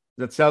brand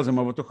that sells them,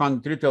 over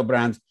 200 retail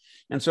brands.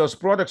 And so as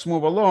products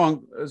move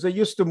along, they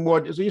used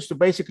to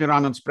basically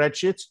run on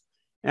spreadsheets.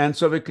 And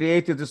so we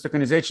created this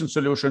tokenization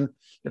solution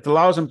that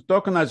allows them to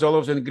tokenize all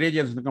of the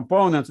ingredients and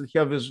components and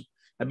have this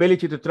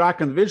ability to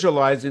track and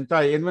visualize the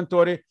entire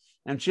inventory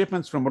and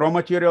shipments from raw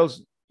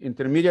materials,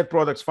 intermediate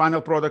products,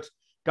 final products,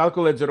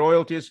 calculate the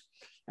royalties,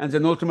 and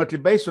then ultimately,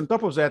 based on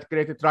top of that,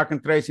 create a track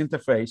and trace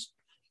interface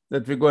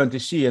that we're going to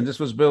see. And this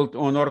was built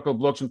on Oracle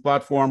blockchain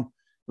platform,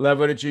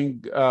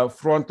 leveraging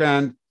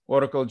front-end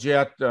Oracle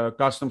Jet,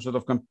 custom sort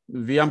of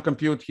VM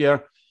compute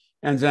here,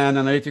 and then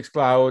analytics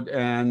cloud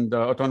and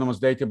autonomous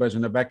database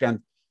in the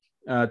backend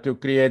to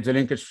create the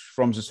linkage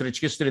from this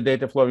rich history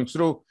data flowing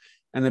through,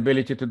 and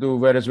ability to do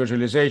various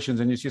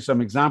visualizations. And you see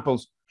some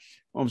examples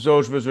of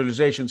those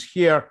visualizations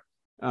here,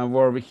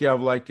 where we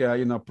have like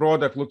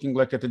product looking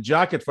like at a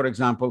jacket, for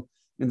example,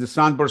 in the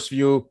sunburst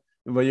view,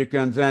 where you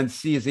can then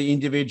see the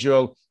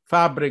individual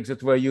fabrics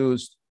that were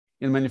used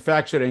in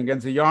manufacturing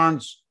and the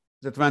yarns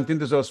that went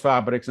into those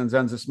fabrics, and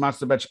then this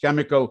master batch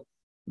chemical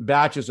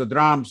batches or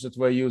drums that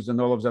were used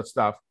and all of that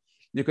stuff.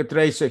 You could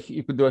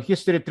you could do a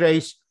history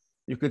trace.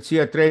 You could see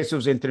a trace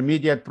of the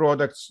intermediate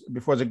products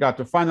before they got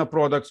to final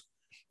products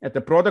at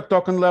the product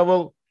token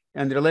level,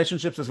 and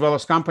relationships, as well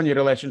as company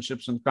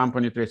relationships and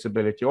company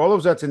traceability. All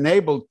of that's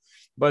enabled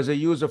by the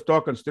use of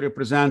tokens to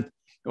represent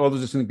all of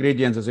these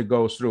ingredients as it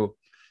goes through.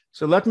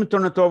 So let me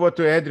turn it over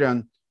to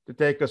Adrian to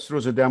take us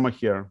through the demo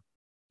here.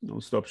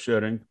 I'll stop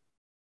sharing.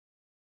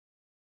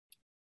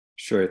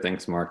 Sure,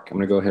 thanks, Mark. I'm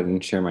gonna go ahead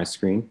and share my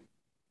screen.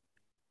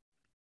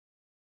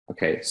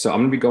 Okay, so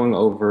I'm gonna be going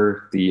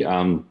over the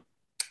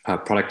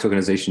product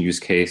tokenization use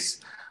case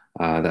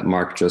that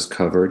Mark just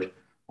covered.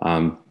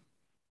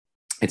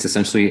 It's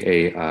essentially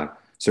a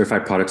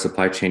certified product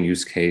supply chain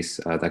use case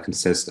that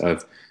consists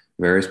of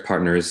various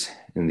partners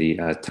in the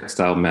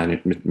textile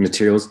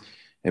materials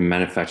and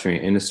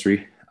manufacturing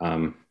industry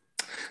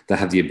that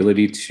have the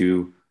ability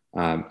to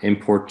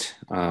import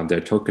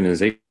their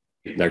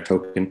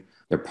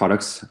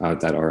products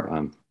that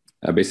are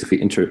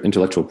basically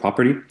intellectual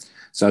property.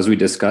 So as we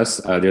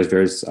discussed, there's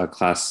various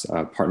class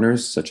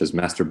partners such as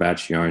master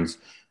batch, yarns,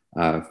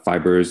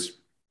 fibers,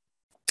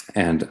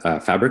 and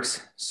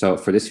fabrics. So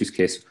for this use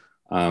case,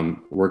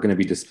 we're going to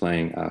be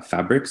displaying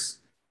yarns.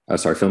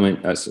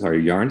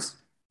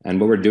 And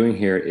what we're doing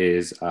here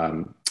is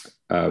we're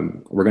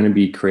going to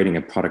be creating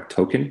a product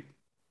token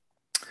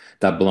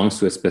that belongs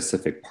to a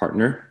specific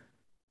partner.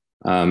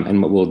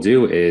 And what we'll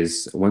do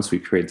is once we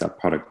create that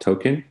product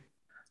token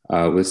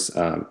with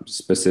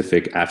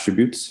specific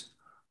attributes,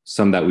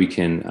 some that we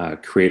can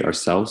create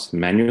ourselves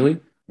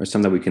manually, or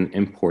some that we can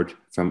import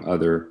from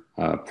other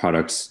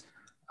products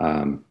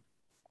that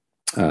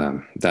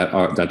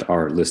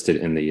are listed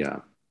in the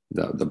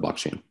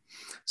blockchain.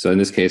 So in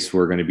this case,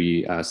 we're going to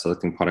be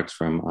selecting products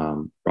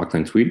from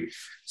Rockland Tweed.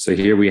 So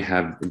here we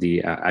have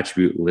the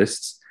attribute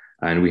lists,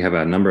 and we have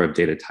a number of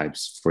data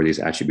types for these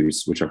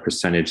attributes, which are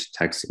percentage,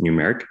 text,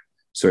 numeric.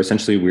 So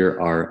essentially, we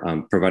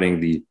are providing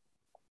the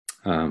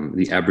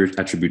average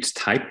attributes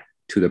type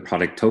to the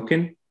product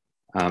token.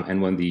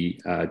 And when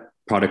the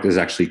product is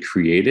actually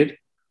created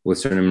with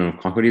certain amount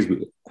of quantities,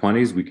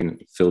 we can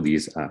fill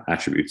these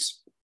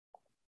attributes.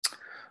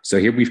 So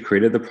here we've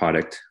created the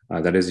product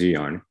that is a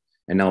yarn,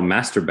 and now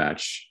master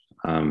batch,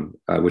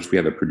 which we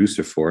have a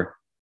producer for,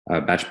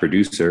 batch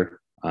producer,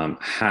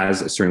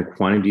 has certain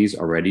quantities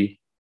already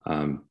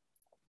in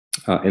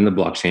the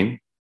blockchain.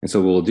 And so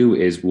what we'll do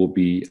is we'll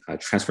be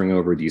transferring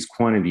over these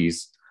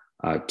quantities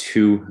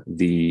to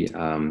the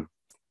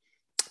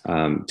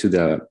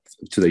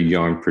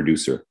yarn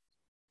producer,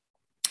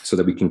 so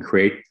that we can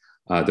create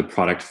the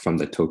product from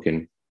the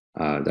token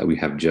that we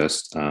have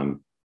just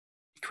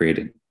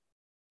created.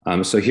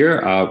 So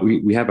here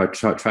we have our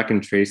track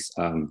and trace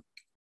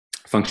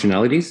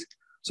functionalities.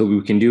 So what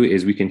we can do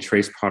is we can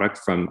trace product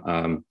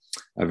from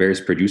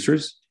various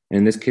producers. And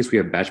in this case, we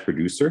have batch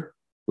producer,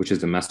 which is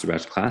the master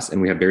batch class,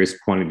 and we have various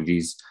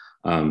quantities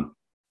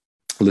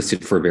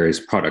listed for various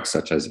products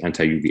such as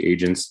anti-UV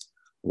agents,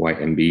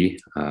 YMB,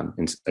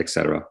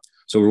 etc.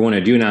 So what we want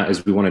to do now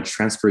is we want to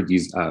transfer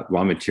these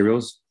raw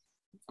materials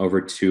over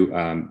to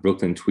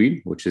Brooklyn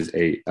Tweed, which is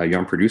a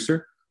yarn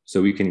producer,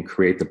 so we can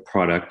create the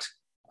product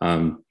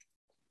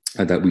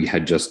that we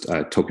had just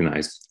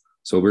tokenized.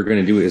 So what we're going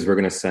to do is we're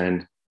going to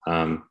send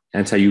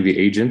anti-UV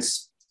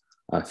agents,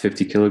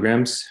 50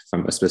 kilograms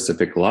from a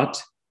specific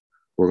lot.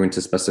 We're going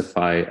to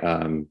specify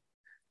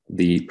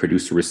the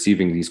producer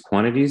receiving these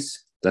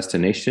quantities,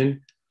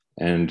 destination,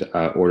 and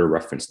order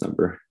reference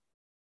number.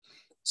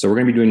 So we're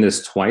going to be doing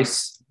this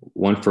twice,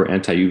 one for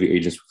anti-UV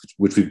agents,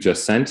 which we've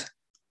just sent,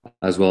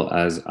 as well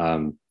as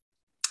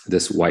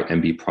this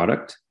YMB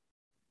product.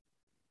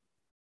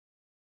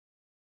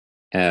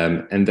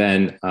 And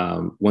then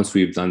once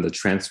we've done the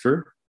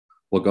transfer,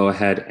 we'll go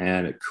ahead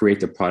and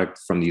create the product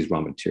from these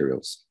raw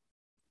materials.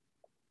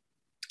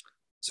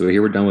 So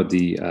here we're done with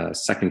the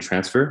second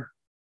transfer.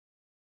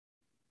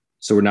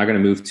 So we're now going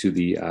to move to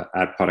the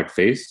add product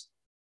phase,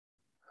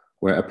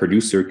 where a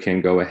producer can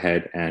go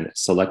ahead and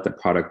select the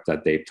product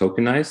that they've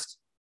tokenized.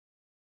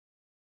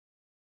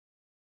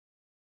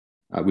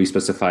 We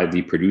specify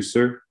the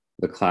producer,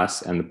 the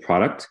class, and the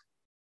product.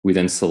 We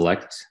then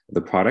select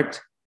the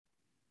product.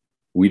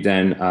 We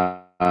then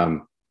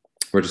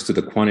register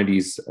the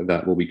quantities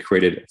that will be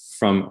created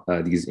from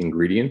these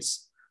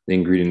ingredients, the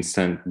ingredients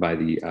sent by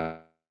the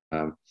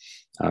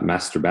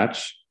master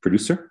batch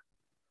producer.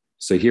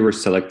 So here we're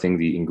selecting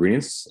the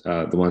ingredients,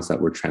 the ones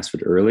that were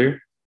transferred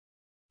earlier.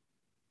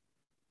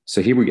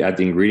 So here we add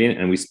the ingredient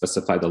and we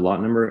specify the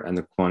lot number and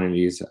the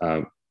quantities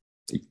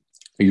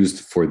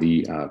used for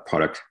the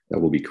product that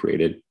will be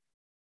created.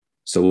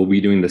 So we'll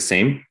be doing the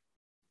same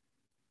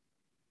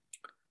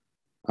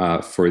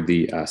for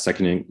the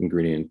second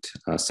ingredient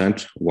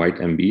sent, white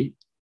MB.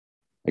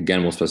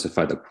 Again, we'll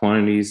specify the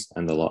quantities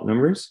and the lot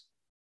numbers.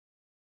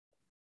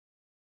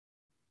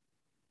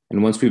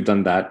 And once we've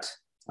done that,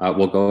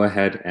 we'll go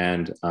ahead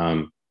and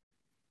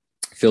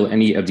fill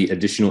any of the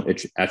additional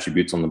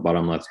attributes on the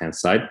bottom left-hand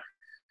side.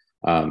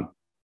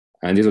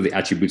 And these are the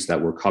attributes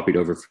that were copied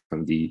over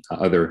from the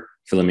other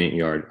filament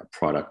yard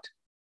product.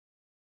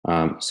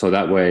 So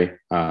that way,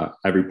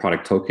 every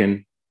product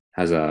token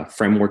has a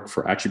framework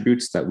for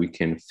attributes that we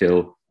can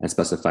fill and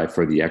specify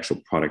for the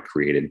actual product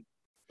created.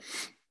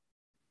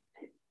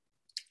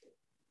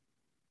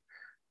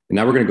 And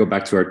now we're going to go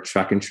back to our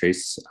track and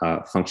trace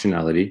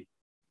functionality.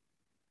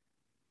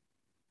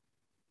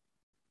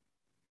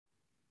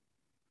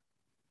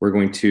 We're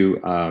going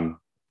to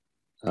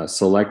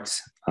select,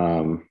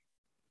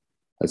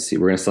 let's see,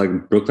 we're going to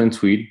select Brooklyn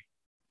Tweed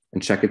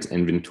and check its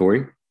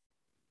inventory.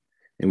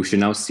 And we should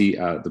now see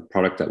the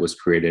product that was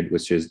created,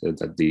 which is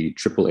the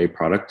AAA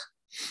product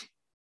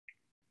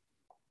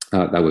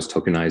that was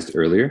tokenized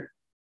earlier.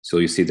 So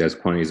you see there's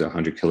quantities of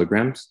 100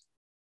 kilograms.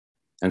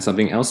 And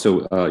something else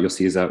you'll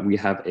see is that we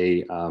have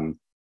a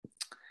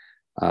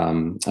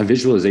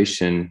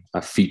visualization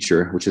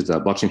feature, which is a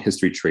blockchain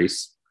history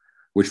trace,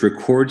 which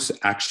records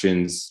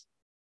actions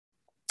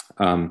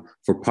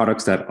for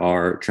products that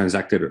are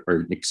transacted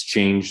or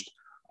exchanged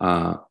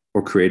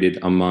or created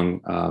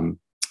among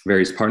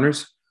various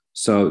partners.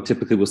 So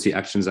typically we'll see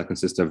actions that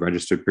consist of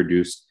registered,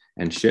 produced,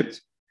 and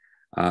shipped,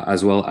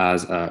 as well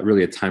as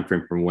really a time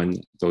frame from when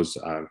those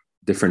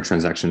different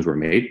transactions were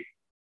made.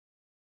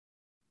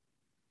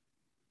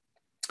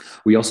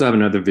 We also have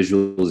another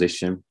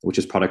visualization, which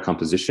is product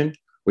composition,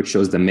 which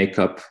shows the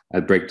makeup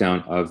and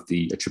breakdown of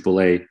the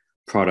AAA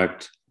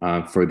product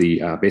for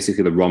the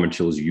basically the raw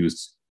materials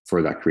used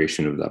for that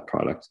creation of that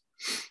product.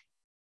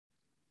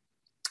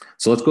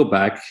 So let's go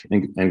back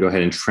and go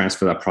ahead and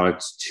transfer that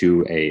product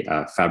to a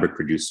fabric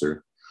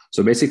producer.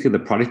 So basically the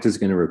product is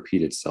going to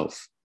repeat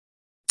itself.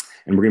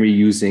 And we're going to be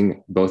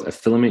using both a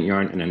filament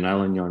yarn and a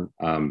nylon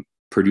yarn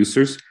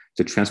producers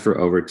to transfer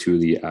over to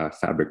the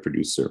fabric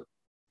producer.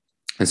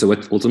 And so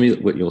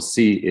ultimately what you'll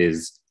see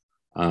is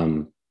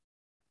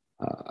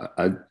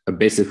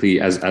basically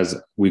as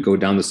we go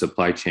down the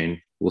supply chain,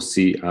 we'll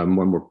see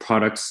more and more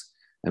products,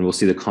 and we'll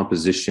see the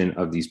composition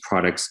of these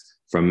products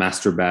from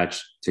master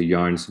batch to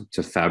yarns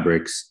to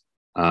fabrics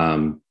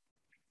to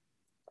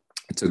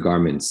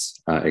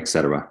garments,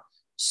 etc.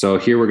 So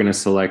here we're going to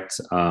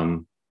select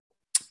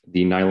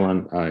the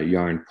nylon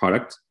yarn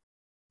product.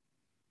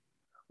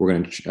 We're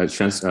going to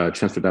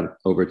transfer that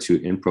over to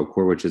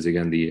InProCore, which is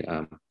again the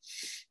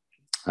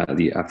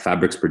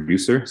fabrics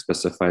producer.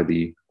 Specify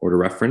the order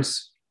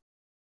reference.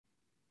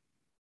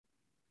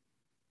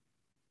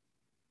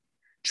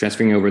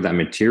 Transferring over that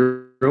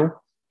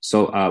material.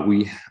 So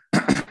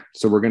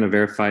so we're going to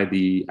verify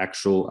the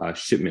actual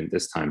shipment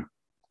this time.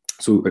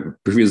 So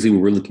previously we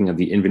were looking at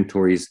the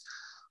inventories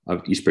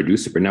of each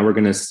producer, but now we're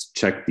going to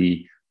check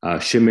the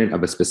shipment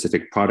of a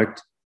specific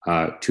product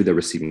to the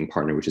receiving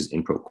partner, which is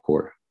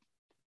InProCore.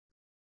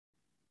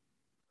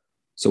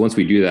 So once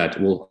we do that,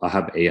 we'll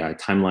have a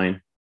timeline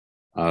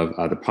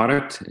of the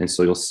product. And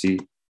so you'll see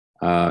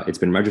it's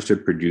been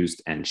registered,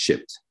 produced, and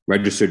shipped.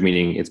 Registered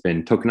meaning it's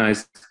been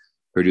tokenized.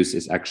 Produced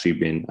is actually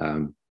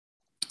been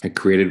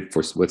created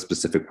with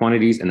specific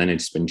quantities, and then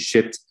it's been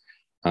shipped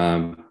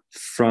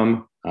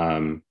from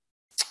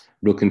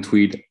Milk and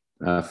Tweed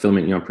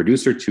filament yarn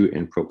producer to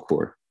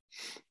InProCore.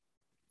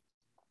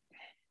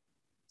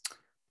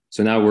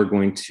 So now we're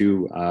going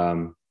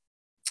to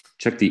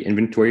check the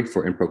inventory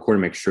for InProCore to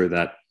make sure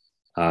that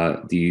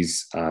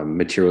these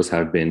materials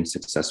have been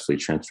successfully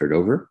transferred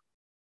over.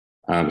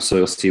 So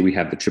you'll see we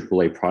have the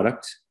AAA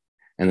product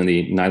and then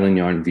the nylon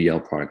yarn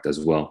VL product as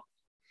well.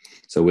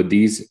 So with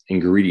these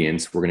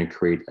ingredients, we're going to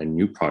create a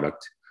new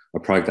product, a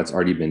product that's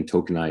already been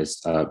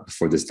tokenized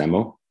for this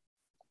demo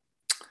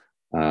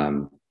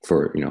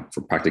for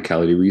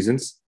practicality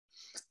reasons.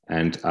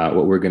 And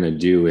what we're going to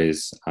do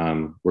is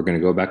we're going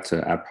to go back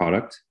to add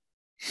product,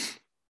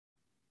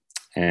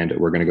 and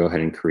we're going to go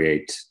ahead and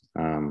create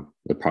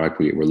the product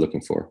we're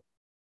looking for.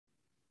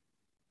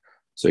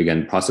 So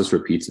again, process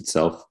repeats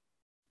itself.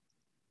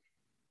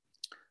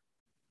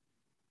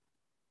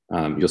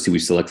 You'll see we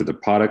selected the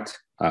product.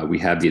 We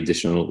have the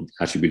additional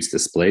attributes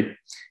displayed,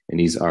 and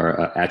these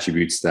are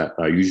attributes that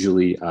are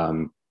usually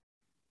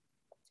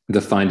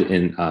defined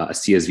in a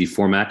CSV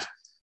format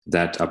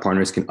that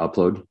partners can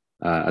upload,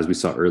 as we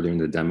saw earlier in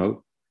the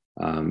demo,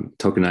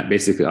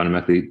 basically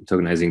automatically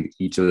tokenizing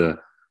each of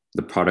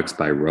the products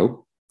by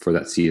row for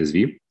that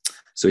CSV.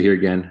 So here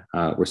again,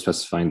 we're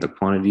specifying the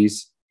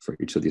quantities for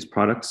each of these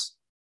products.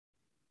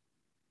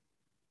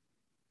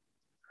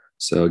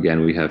 So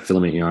again, we have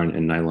filament yarn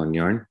and nylon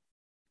yarn.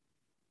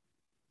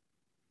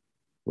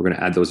 We're going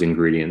to add those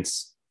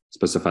ingredients,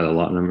 specify the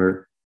lot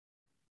number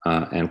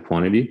and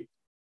quantity.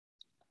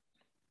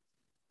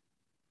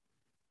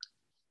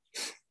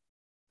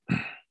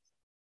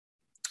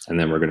 And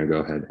then we're going to go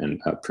ahead and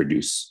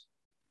produce.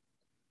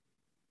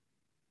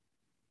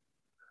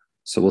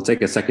 So we'll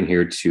take a second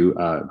here to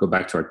go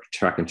back to our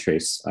track and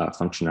trace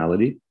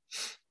functionality.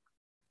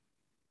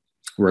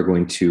 We're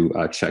going to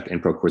check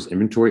InProCore's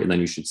inventory, and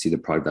then you should see the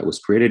product that was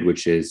created,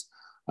 which is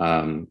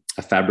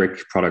a fabric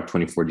product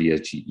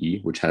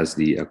 24DSGE, which has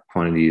the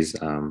quantities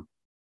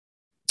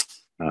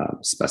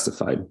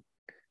specified.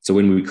 So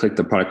when we click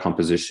the product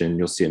composition,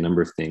 you'll see a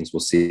number of things. We'll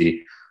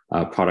see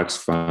products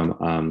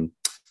from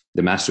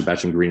the master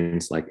batch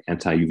ingredients like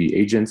anti-UV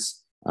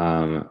agents,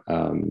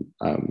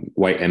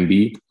 white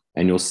MB,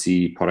 and you'll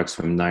see products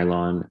from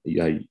nylon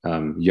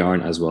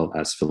yarn as well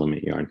as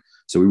filament yarn.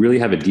 So we really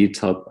have a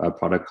detailed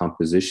product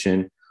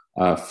composition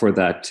for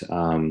that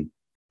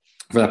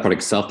product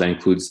itself that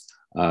includes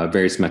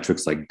various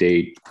metrics like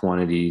date,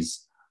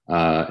 quantities,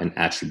 and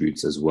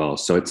attributes as well.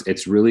 So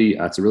it's a really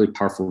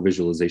powerful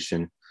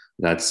visualization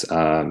that's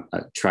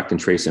tracked and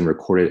traced and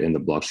recorded in the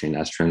blockchain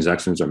as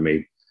transactions are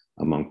made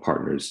among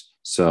partners.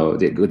 So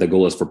the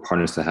goal is for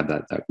partners to have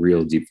that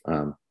real deep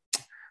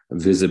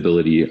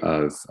visibility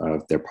of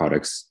their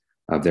products,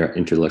 of their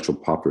intellectual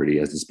property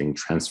as it's being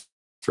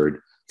transferred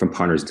from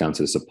partners down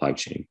to the supply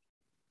chain.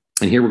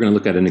 And here we're going to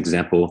look at an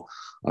example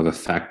of a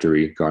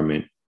factory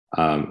garment,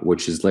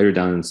 which is later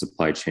down in the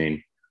supply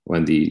chain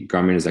when the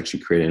garment is actually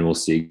created. And we'll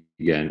see,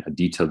 again, a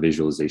detailed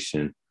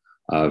visualization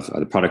of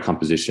the product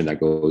composition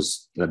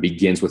that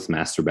begins with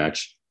master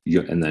batch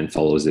and then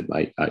follows it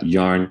by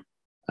yarn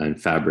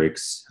and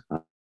fabrics,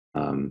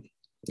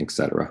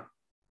 etc.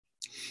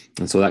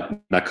 And so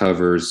that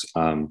covers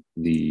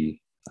the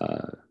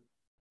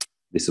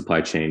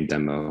supply chain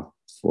demo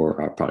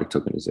for product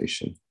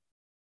tokenization.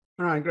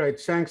 All right, great.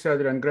 Thanks,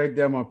 Adrian. Great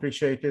demo.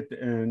 Appreciate it.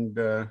 And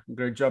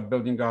great job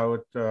building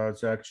out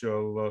the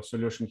actual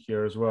solution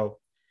here as well.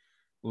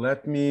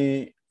 Let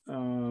me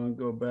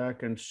go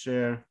back and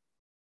share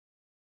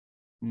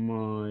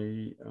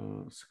my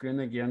screen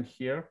again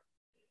here.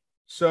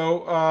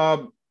 So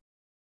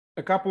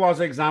a couple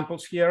other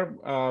examples here.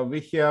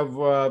 We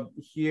have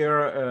here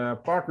a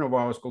partner of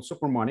ours called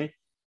Supermoney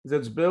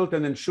that's built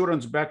an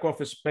insurance back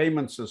office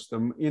payment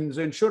system. In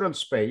the insurance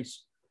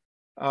space,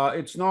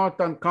 it's not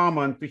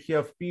uncommon to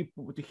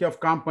have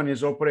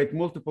companies operate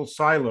multiple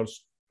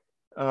silos.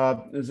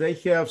 They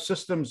have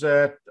systems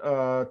that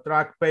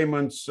track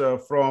payments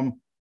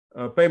from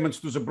payments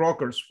to the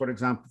brokers, for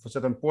example, for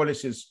certain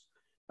policies,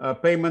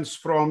 payments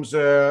from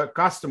the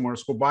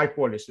customers who buy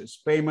policies,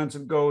 payments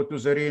that go to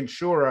the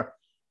reinsurer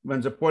when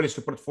the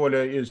policy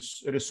portfolio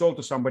is resold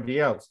to somebody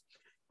else.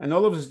 And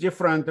all of these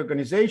different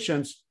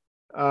organizations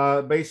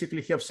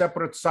basically have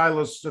separate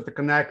silos that are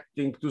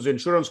connecting to the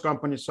insurance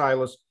company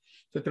silos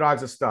to track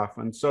the stuff.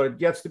 And so it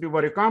gets to be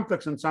very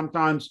complex, and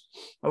sometimes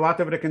a lot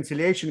of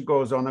reconciliation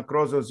goes on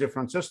across those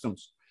different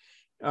systems.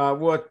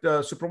 What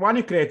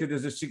Supermoney created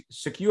is a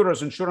secure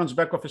insurance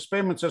back office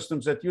payment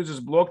systems that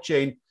uses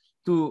blockchain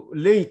to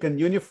link and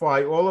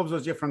unify all of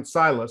those different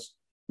silos,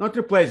 not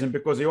replace them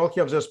because they all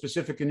have their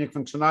specific unique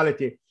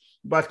functionality,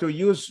 but to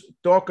use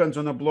tokens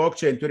on a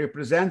blockchain to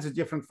represent the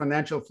different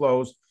financial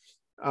flows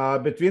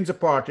between the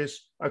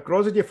parties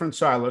across the different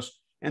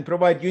silos and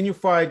provide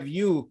unified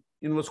view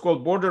in what's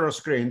called borderer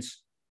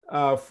screens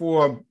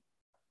for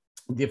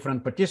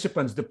different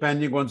participants,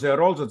 depending on their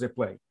roles that they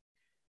play.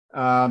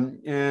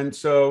 And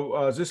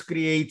so this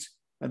creates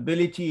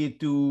ability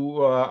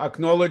to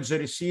acknowledge the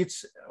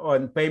receipts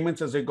on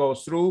payments as they go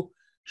through,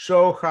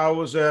 show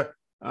how the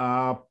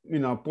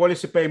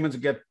policy payments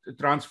get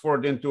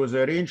transferred into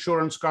the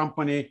reinsurance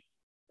company,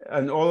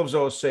 and all of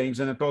those things.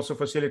 And it also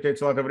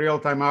facilitates a lot of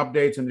real-time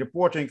updates and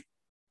reporting,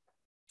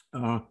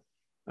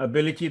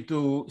 ability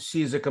to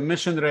see the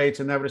commission rates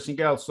and everything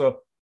else. So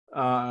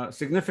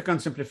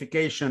significant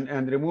simplification,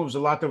 and removes a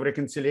lot of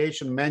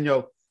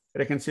manual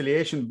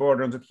reconciliation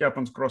burden that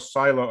happens across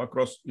silo,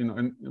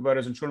 in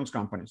various insurance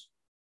companies.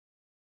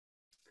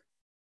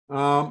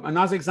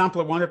 Another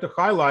example I wanted to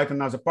highlight,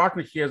 another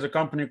partner here is a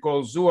company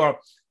called Zua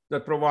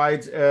that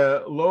provides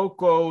a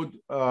low-code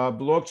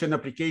blockchain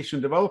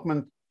application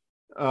development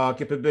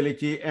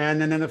capability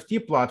and an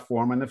NFT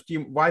platform,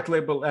 white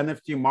label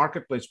NFT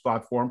marketplace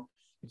platform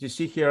that you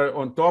see here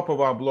on top of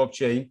our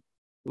blockchain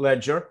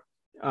ledger.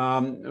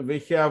 We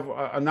have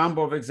a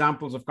number of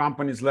examples of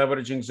companies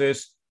leveraging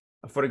this,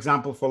 for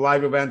example, for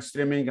live event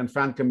streaming and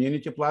fan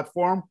community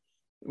platform,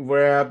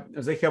 where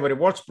they have a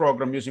rewards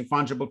program using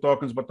fungible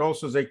tokens, but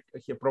also they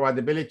provide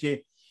the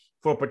ability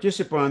for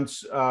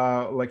participants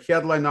like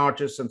headline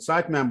artists and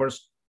site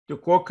members to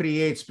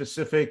co-create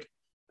specific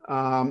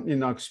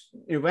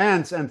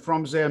events and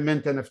from there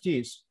mint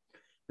NFTs.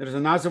 There's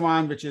another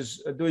one which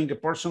is doing a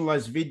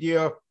personalized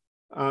video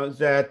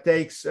that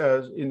takes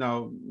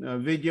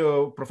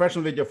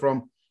professional video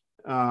from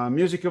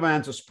music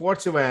events or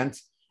sports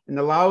events, and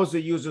allows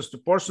the users to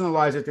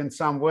personalize it in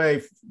some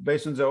way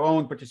based on their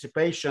own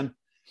participation,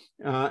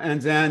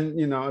 and then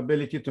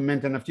ability to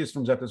mint NFTs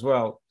from that as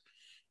well.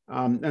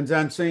 And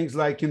then things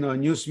like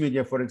news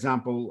media, for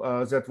example,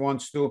 that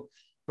wants to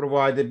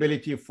provide the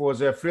ability for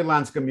the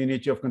freelance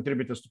community of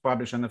contributors to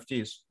publish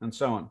NFTs and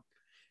so on.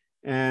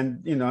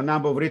 And a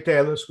number of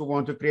retailers who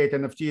want to create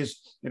NFTs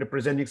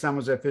representing some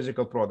of their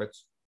physical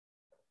products.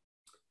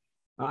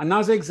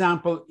 Another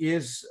example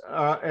is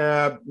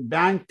a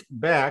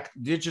bank-backed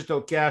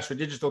digital cash or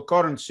digital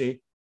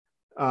currency.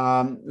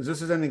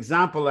 This is an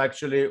example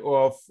actually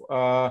of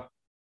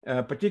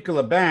a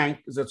particular bank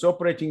that's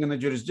operating in a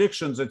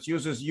jurisdiction that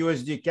uses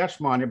USD cash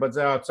money, but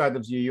they're outside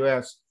of the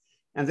US.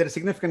 And there are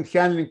significant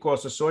handling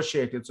costs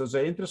associated. So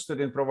they're interested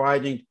in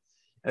providing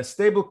a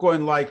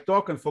stablecoin-like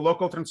token for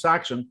local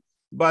transaction,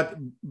 but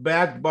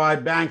backed by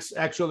banks'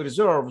 actual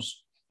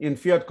reserves in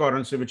fiat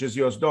currency, which is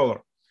US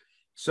dollar.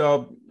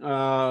 So,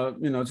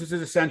 this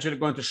is essentially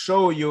going to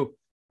show you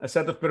a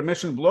set of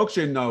permission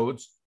blockchain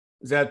nodes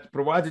that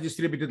provide a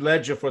distributed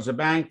ledger for the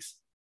banks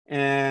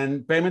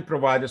and payment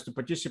providers to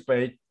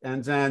participate,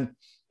 and then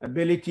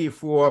ability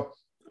for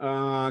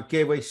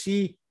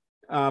KYC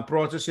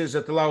processes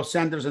that allow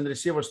senders and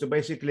receivers to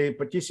basically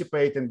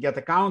participate and get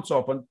accounts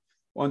open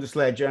on this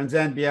ledger, and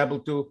then be able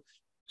to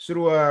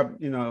through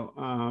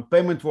a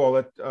payment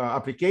wallet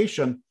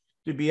application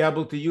to be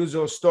able to use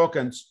those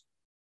tokens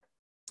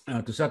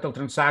to settle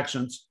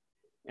transactions.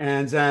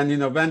 And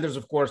then vendors,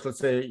 of course, let's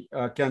say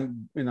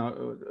can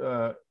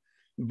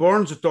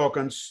burn the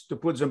tokens to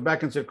put them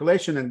back in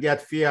circulation and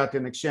get fiat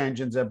in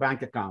exchange in their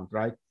bank account,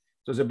 right?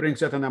 So they bring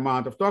certain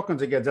amount of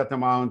tokens, they get that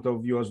amount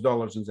of US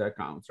dollars in their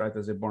accounts, right,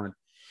 as they burn it.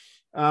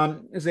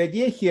 The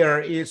idea here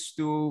is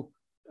to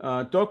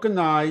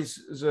tokenize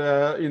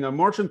the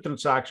merchant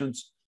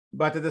transactions,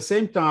 but at the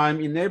same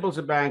time enables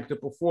the bank to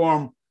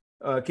perform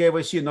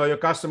KYC, know your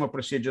customer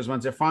procedures when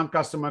they fund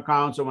customer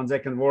accounts or when they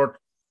convert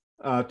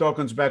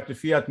tokens back to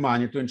fiat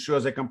money to ensure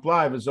they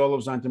comply with all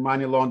of the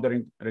anti-money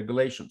laundering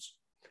regulations.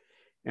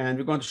 And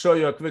we're going to show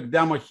you a quick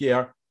demo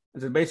here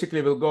that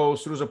basically will go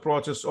through the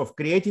process of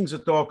creating the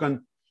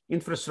token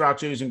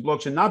infrastructure using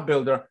blockchain app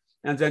builder,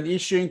 and then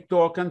issuing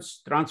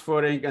tokens,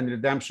 transferring, and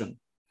redemption.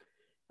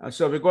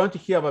 So we're going to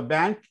have a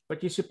bank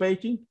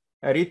participating,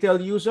 a retail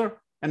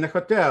user, and a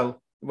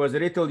hotel where the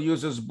retail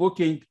user's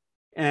booking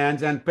and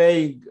then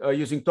paying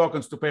using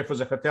tokens to pay for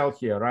the hotel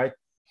here, right?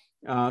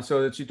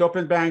 So it's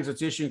Ethiopian banks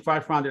that's issuing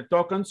 500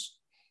 tokens,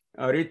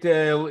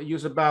 retail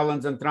user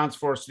balance and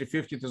transfers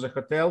 350 to the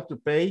hotel to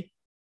pay.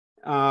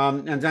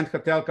 And then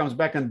hotel comes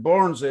back and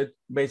burns it,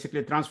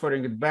 basically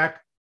transferring it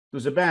back to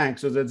the bank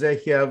so that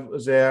they have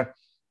their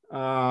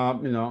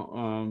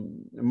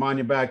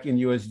money back in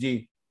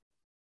USD.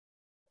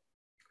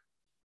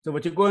 So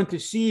what you're going to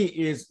see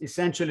is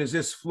essentially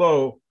this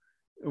flow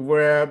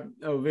where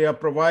we are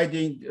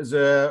providing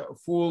the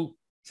full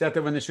set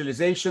of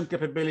initialization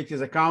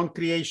capabilities, account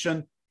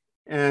creation,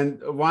 and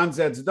once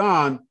that's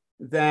done,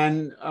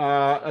 then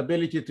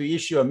ability to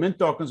issue a mint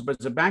tokens by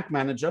the bank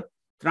manager,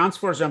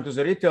 transfers them to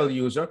the retail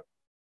user,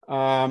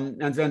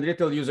 and then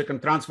retail user can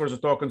transfer the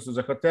tokens to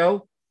the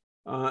hotel,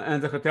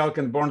 and the hotel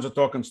can burn the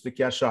tokens to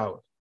cash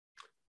out.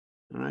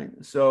 All right,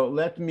 so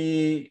let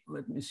me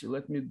see,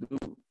 let me do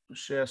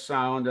share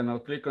sound, and I'll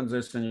click on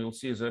this and you'll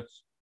see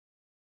this.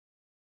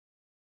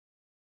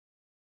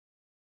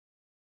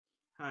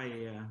 Hi,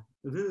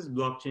 this is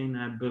blockchain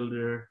app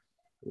builder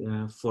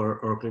for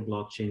Oracle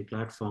blockchain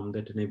platform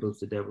that enables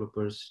the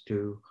developers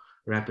to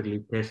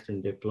rapidly test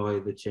and deploy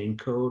the chain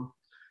code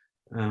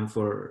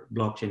for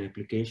blockchain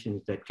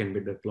applications that can be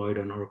deployed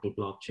on Oracle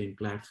blockchain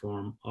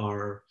platform,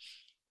 or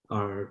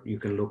you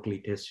can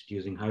locally test it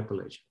using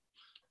Hyperledger.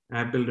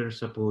 App builder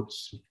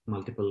supports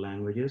multiple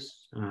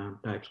languages,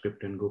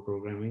 TypeScript and Go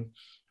programming,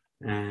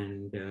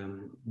 and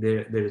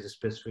there is a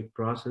specific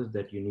process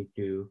that you need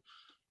to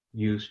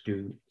use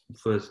to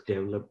first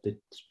develop the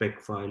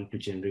spec file to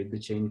generate the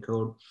chain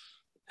code.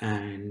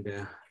 And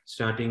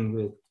starting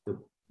with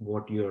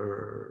what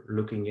you're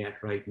looking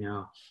at right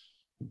now,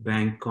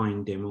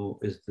 Bankcoin demo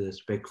is the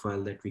spec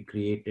file that we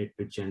created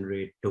to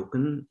generate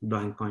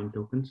Bankcoin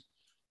tokens.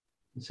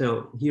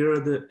 So here are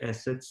the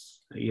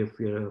assets if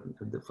you're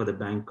for the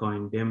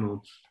Bankcoin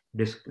demo,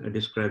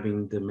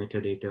 describing the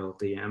metadata of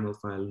the YAML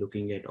file,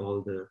 looking at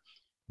all the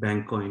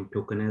Bankcoin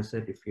token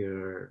asset. If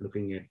you're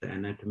looking at the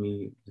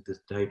anatomy, this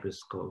type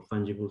is called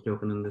fungible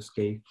token in this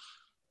case.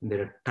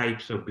 There are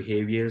types of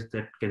behaviors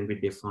that can be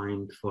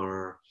defined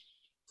for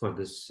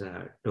this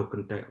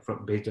token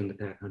based on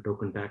the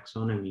token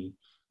taxonomy,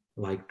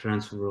 like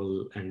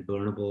transferable and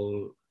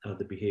burnable are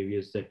the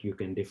behaviors that you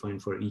can define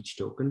for each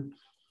token.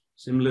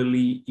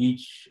 Similarly,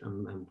 each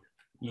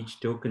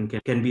token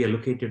can be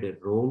allocated a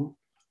role,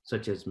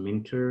 such as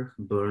minter,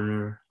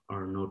 burner,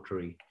 or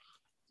notary.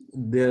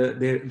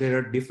 There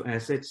are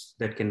assets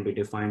that can be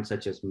defined,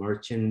 such as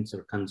merchants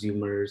or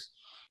consumers.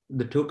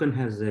 The token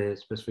has a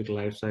specific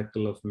life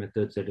cycle of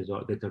methods that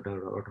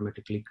are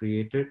automatically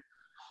created: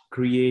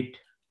 create,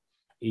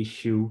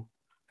 issue,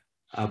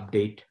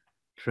 update,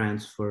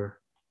 transfer,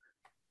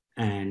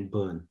 and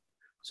burn.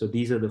 So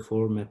these are the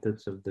 4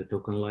 methods of the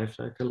token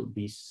lifecycle.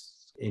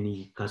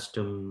 Any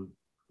custom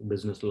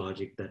business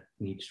logic that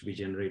needs to be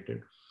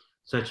generated,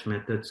 such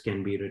methods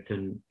can be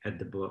written at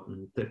the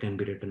bottom, that can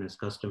be written as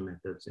custom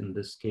methods. In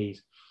this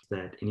case,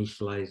 that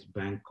initialize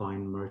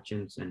Bankcoin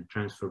merchants and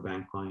transfer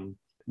Bankcoin.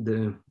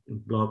 The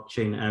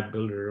blockchain app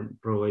builder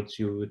provides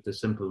you with a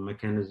simple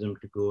mechanism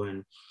to go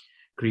and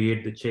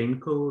create the chain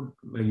code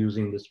by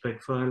using the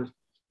spec file.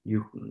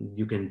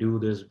 You can do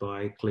this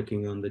by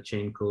clicking on the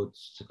chain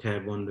codes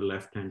tab on the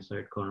left-hand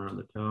side corner on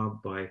the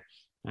top, by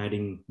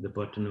adding the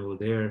button over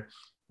there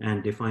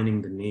and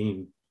defining the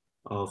name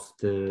of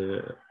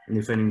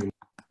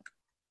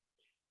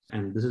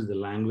and this is the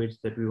language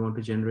that we want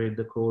to generate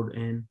the code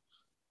in.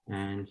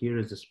 And here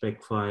is the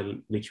spec file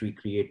which we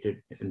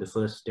created in the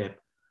first step,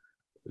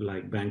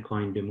 like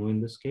Bankcoin demo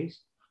in this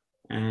case,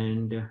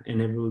 and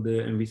enable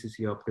the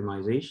MVCC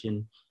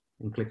optimization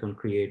and click on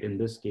create. In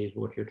this case,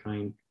 what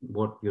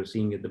you're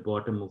seeing at the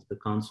bottom of the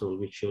console,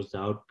 which shows the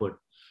output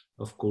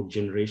of code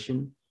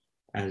generation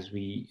as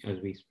we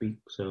speak.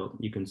 So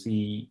you can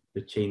see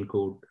the chain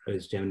code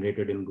is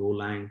generated in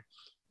Golang,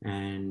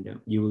 and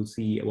you will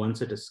see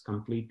once it is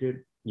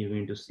completed, you're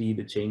going to see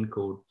the chain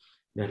code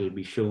that will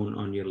be shown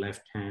on your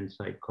left-hand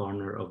side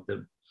corner of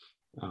the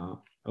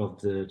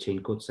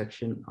chain code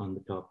section on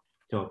the top.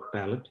 top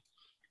palette.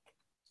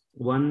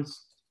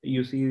 Once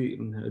you see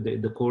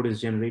the code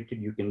is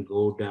generated, you can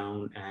go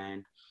down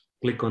and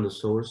click on the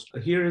source.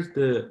 Here is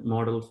the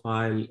model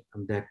file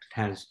that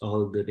has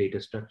all the data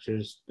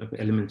structures,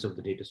 elements of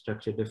the data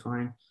structure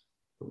defined.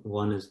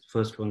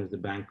 First one is the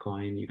bank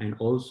coin, and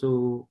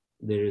also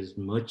there is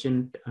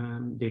merchant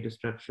data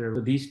structure.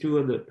 So these two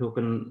are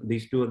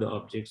the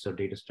objects or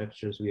data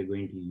structures we are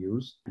going to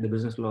use. The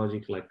business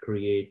logic like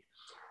create,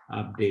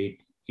 update,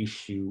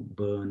 issue,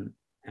 burn,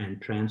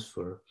 and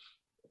transfer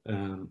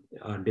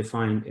are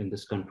defined in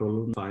this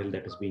control file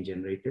that has been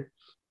generated.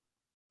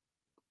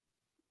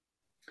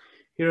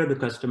 Here are the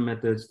custom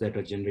methods that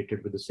are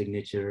generated with the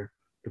signature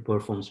to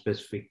perform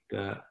specific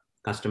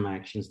custom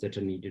actions that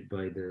are needed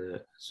by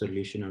the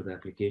solution or the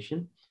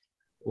application.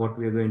 What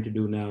we're going to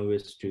do now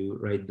is to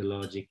write the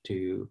logic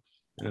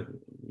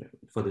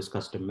for this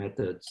custom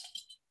methods.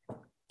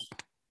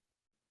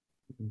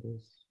 Okay.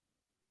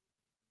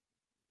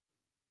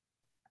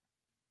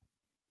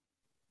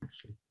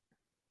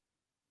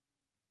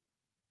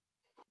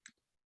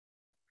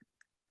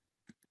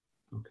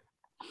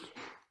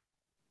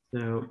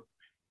 So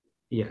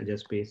yeah,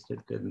 just paste it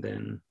and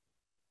then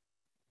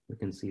we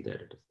can see that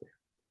it is there.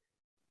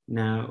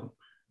 Now,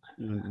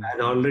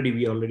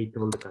 we already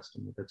told the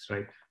customer, that's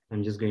right.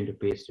 I'm just going to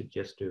paste it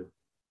just to.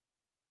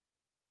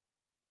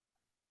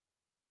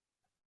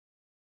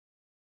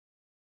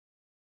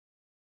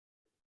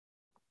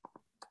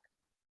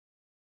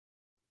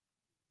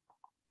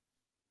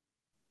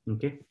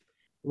 Okay.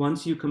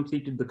 Once you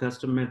completed the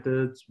custom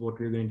methods, what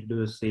we're going to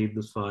do is save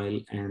this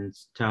file and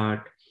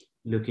start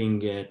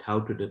looking at how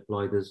to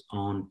deploy this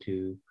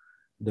onto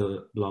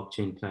the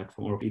blockchain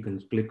platform. Or you can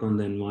click on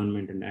the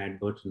environment and add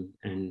button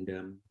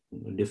and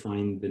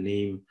define the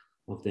name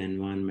of the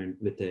environment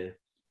with the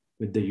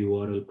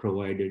URL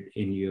provided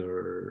in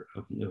your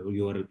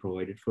URL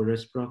provided for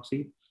REST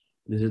proxy.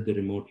 This is the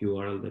remote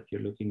URL that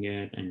you're looking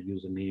at, and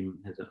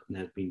username has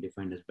been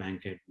defined as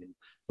bank admin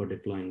for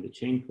deploying the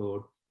chain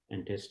code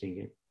and testing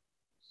it.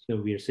 So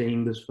we are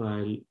saving this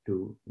file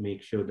to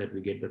make sure that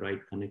we get the right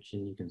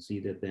connection. You can see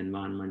that the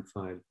environment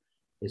file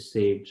is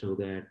saved so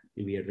that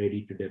we are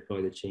ready to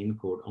deploy the chain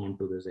code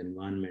onto this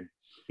environment.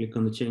 Click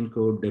on the chain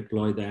code,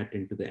 deploy that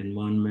into the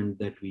environment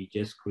that we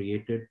just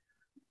created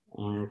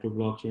on Oracle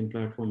blockchain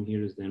platform.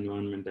 Here is the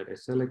environment that I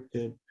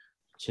selected.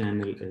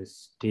 Channel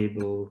is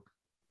stable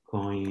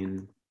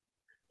coin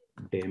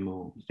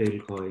demo,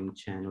 stablecoin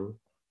channel,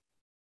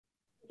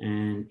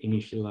 and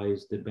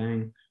initialize the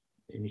bank,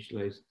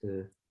 initialize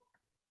the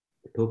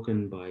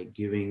token by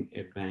giving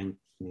a bank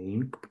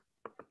name.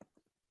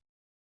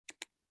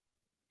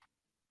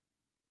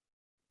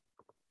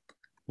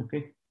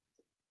 Okay.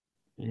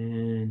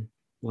 And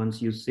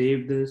once you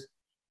save this,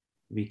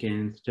 we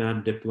can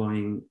start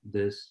deploying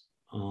this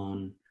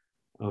on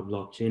our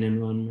blockchain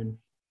environment.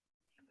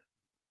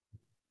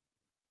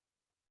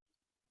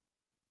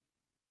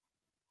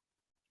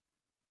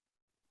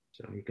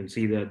 So you can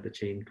see that the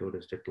chain code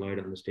is deployed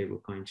on the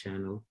stablecoin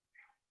channel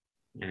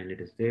and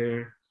it is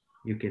there.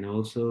 You can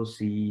also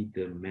see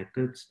the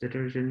methods that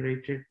are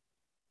generated.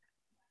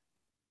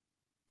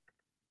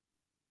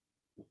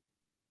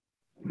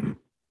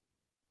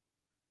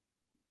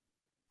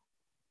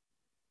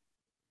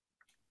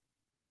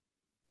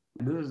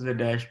 This is the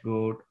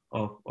dashboard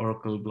of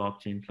Oracle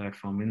blockchain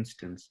platform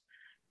instance.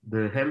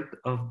 The health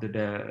of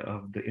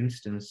the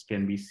instance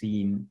can be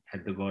seen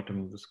at the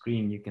bottom of the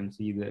screen. You can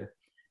see that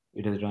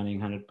it is running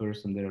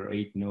 100%. There are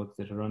 8 nodes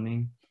that are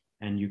running,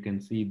 and you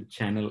can see the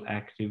channel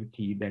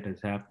activity that is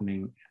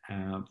happening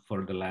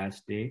for the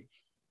last day.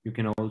 You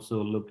can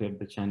also look at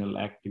the channel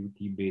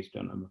activity based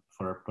on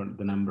for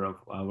the number of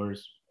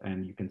hours,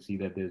 and you can see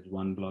that there's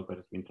one block that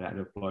has been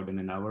deployed in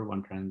an hour,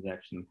 one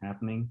transaction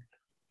happening.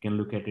 You can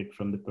look at it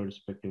from the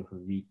perspective of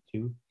week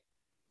 2.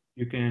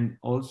 You can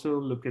also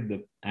look at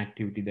the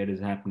activity that is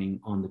happening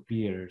on the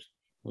peers,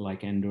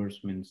 like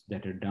endorsements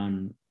that are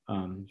done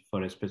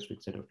for a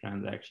specific set of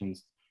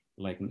transactions.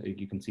 Like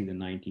you can see the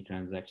 90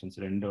 transactions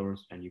are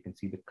endorsed, and you can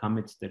see the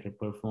commits that are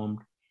performed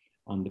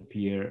on the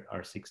peer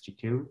are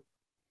 62.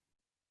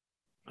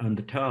 On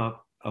the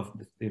top of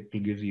this, it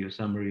gives you a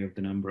summary of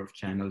the number of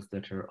channels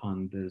that are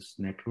on this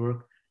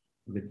network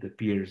with the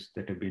peers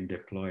that have been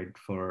deployed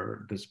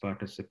for this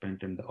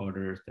participant and the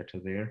orders that are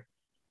there.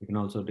 You can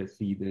also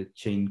see the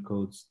chain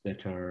codes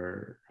that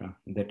are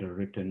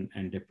written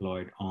and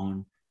deployed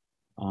on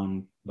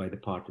by the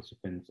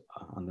participants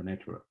on the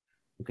network.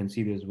 You can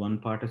see there's one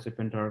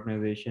participant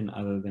organization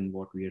other than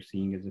what we are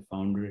seeing as a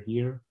founder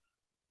here.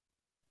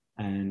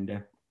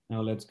 And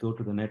now let's go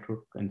to the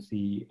network and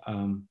see,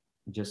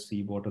 just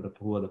see who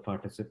are the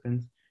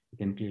participants. You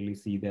can clearly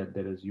see that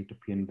there is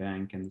Utopian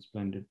Bank and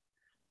Splendid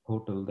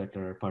Hotel that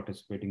are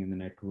participating in the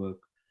network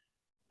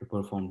to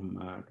perform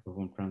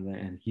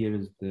transactions. And here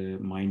is the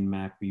mind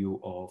map view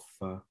of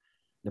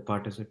the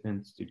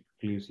participants. It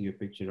clearly see a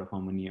picture of how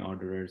many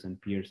orderers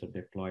and peers are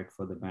deployed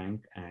for the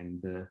bank,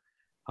 and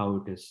how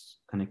it is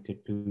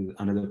connected to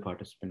another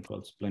participant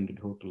called Splendid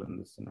Hotel in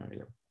this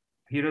scenario.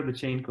 Here are the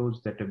chain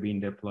codes that have been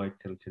deployed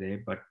till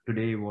today. But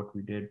today what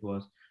we did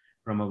was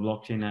from a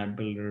blockchain app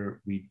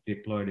builder, we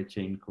deployed a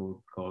chain code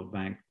called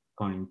bank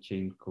coin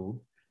chain code.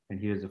 And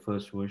here's the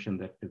first version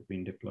that has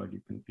been deployed.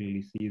 You can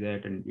clearly see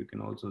that. And you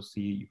can also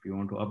see if you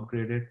want to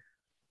upgrade it,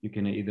 you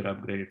can either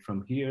upgrade it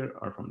from here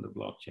or from the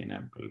blockchain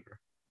app builder.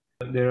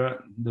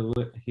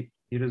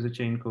 Here is a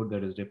chain code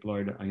that is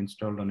deployed,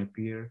 installed on a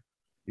peer.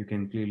 You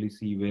can clearly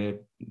see where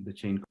the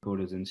chain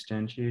code is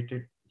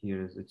instantiated.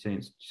 Here is the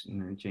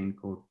chain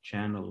code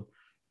channel,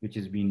 which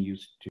is being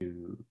used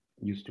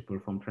to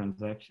perform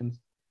transactions.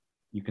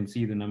 You can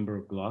see the number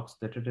of blocks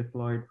that are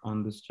deployed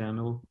on this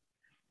channel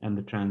and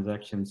the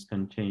transactions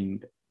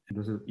contained.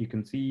 You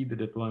can see the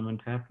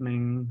deployment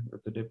happening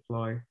with the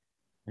deploy,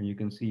 and you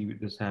can see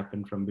this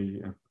happened from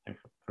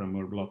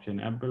our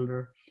blockchain app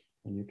builder.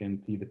 And you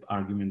can see the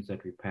arguments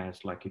that we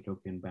passed, like a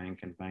token,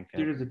 bank, and bank app.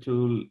 Here is a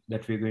tool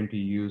that we're going to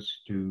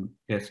use to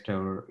test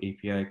our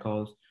API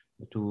calls.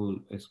 The tool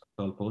is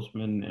called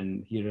Postman,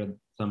 and here are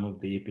some of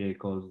the API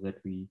calls that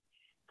we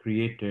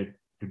created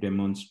to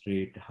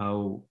demonstrate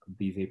how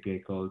these API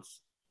calls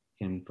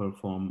can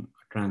perform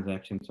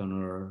transactions on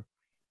our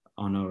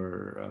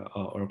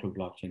Oracle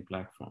blockchain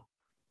platform.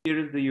 Here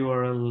is the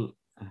URL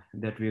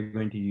that we are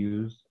going to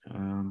use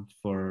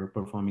for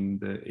performing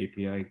the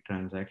API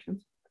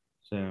transactions.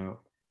 So,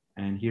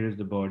 and here is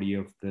the body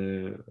of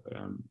the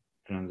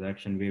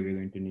transaction where we're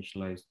going to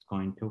initialize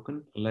coin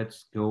token.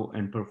 Let's go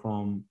and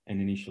perform an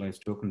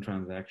initialized token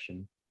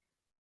transaction.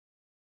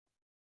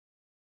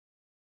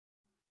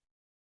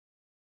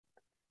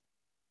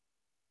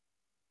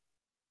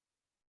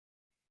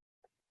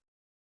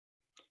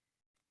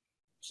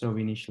 So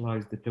we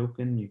initialize the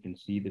token. You can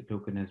see the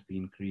token has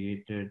been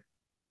created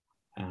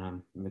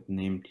with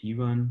name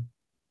T1,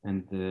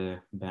 and the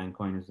bank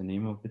coin is the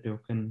name of the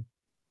token.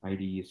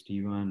 ID is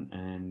T1,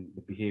 and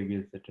the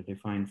behaviors that are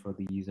defined for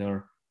these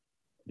are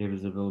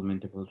divisible,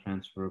 mintable,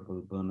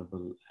 transferable,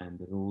 burnable, and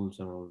the roles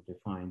are all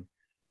defined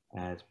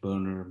as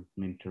burner,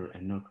 minter,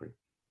 and notary.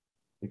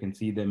 You can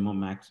see the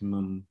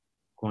maximum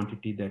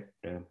quantity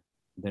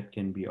that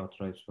can be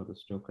authorized for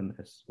this token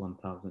is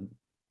 1,000,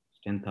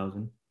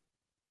 10,000,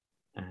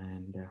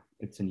 and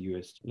it's in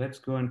USD. Let's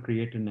go and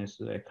create an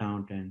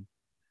account and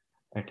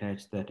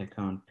attach that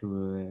account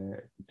to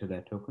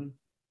that token.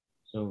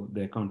 So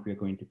the account we are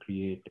going to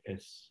create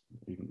is,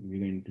 we're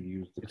going to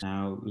use this.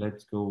 Now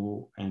let's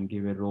go and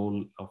give a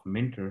role of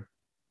minter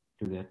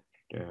to that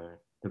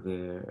to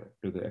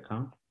the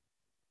account.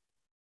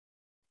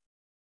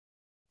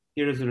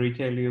 Here is the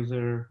retail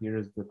user. Here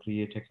is the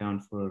create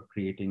account for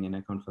creating an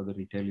account for the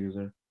retail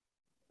user,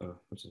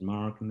 which is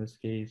Mark in this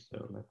case.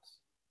 So let's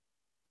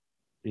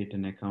create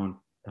an account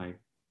type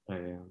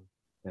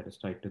that is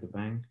tied to the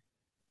bank.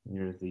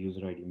 Here is the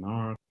user ID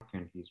Mark,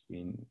 and he's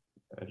been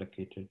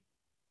allocated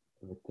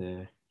with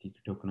the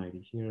token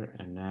ID here.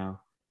 And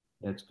now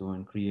let's go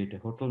and create a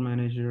hotel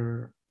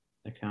manager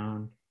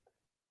account.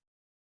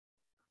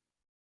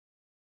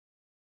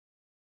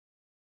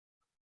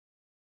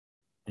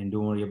 And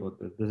don't worry about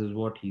this. This is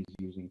what he's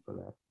using for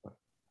that, but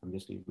I'm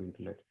just going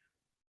to let.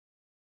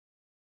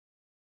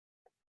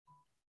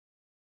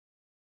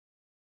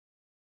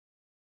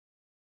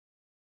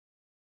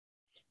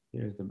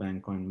 Here's the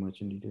bank coin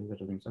merchant details that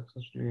have been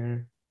successfully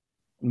added.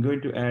 I'm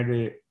going to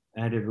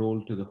add a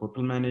role to the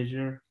hotel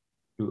manager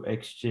to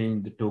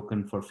exchange the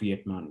token for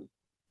fiat money.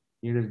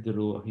 Here is the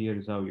role. Here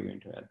is how you're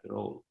going to add the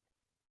role.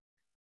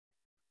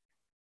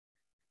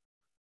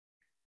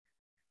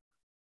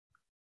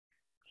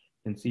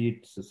 You can see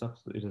it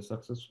is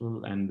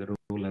successful, and the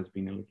role has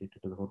been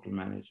allocated to the hotel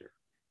manager.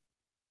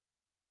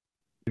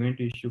 We're going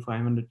to issue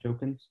 500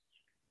 tokens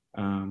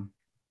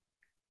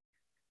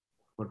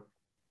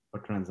for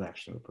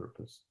transactional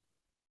purpose.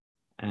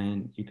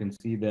 And you can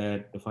see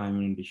that the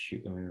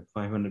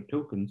 500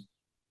 tokens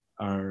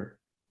are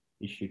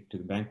issued to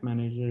the bank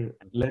manager.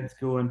 Let's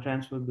go and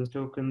transfer the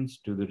tokens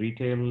to the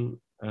retail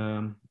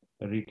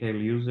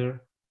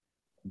user.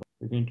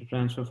 We're going to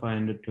transfer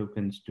 500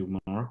 tokens to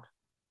Mark.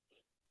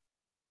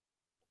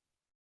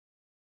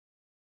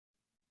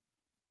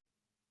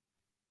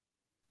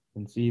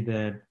 You can see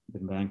that the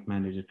bank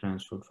manager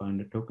transferred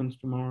 500 tokens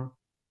to Mark.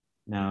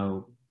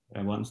 Now,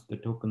 once the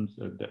tokens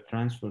are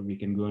transferred, we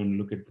can go and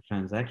look at the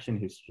transaction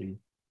history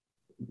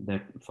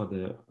that for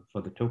the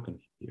token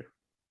here.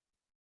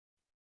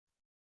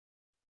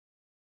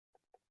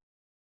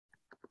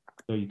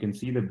 So you can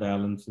see the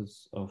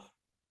balances of,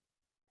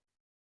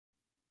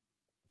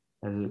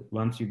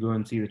 once you go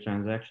and see the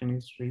transaction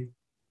history, you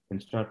can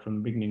start from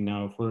the beginning.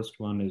 Now, first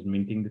one is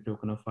minting the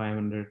token of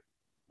 500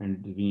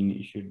 and being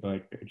issued to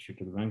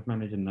the bank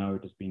manager. Now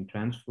it is being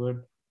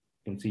transferred.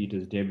 You can see it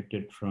is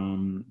debited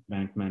from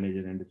bank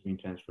manager and it's being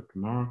transferred to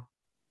Mark.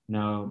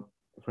 Now,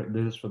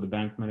 this is for the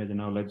bank manager.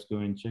 Now let's go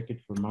and check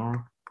it for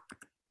Mark.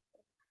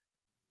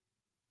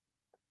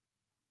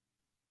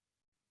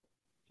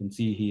 You can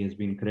see he has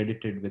been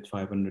credited with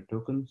 500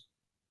 tokens.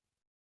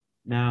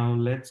 Now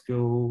let's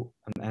go,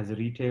 and as a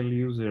retail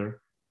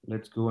user,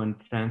 let's go and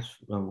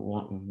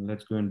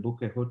let's go and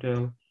book a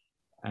hotel.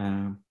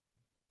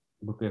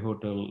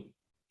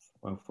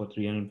 For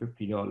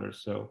 $350.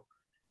 So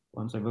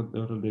Once I book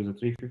the hotel, there's a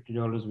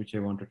 $350 which I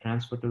want to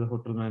transfer to the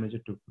hotel manager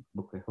to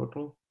book a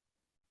hotel.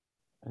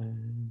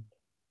 And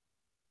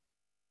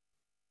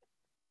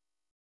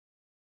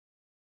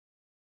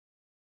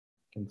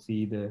you can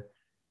see the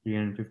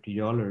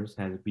 $350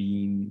 has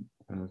been,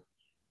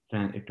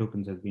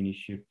 tokens has been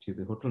issued to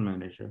the hotel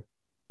manager.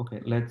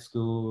 Okay, let's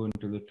go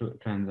into the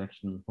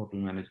transaction, hotel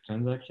manager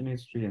transaction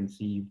history and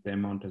see if the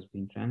amount has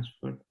been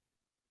transferred.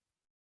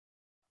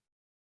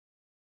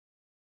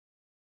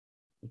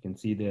 You can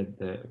see that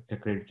the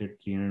credited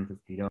 $350,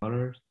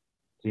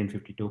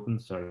 350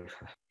 tokens, sorry.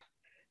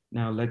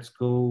 Now let's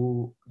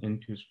go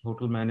into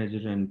hotel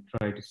manager and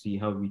try to see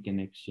how we can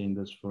exchange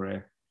this for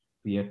a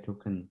fiat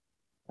token,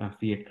 a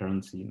fiat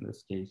currency in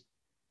this case.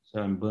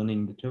 So I'm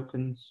burning the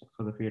tokens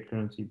for the fiat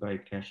currency by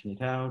cashing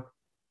it out.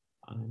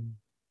 I'm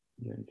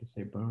going to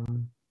say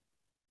burn.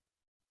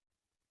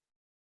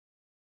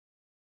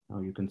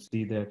 Now you can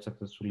see that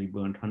successfully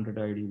burned 100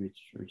 ID,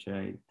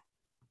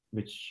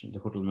 which the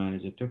hotel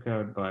manager took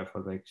out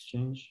for the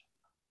exchange.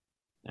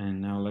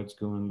 And now let's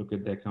go and look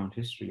at the account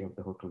history of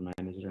the hotel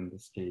manager in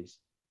this case.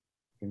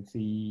 You can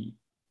see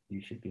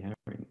you should be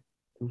having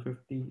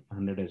 250,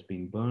 100 has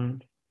been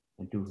burned,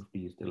 and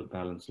 250 is still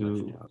balanced.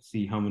 To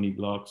see how many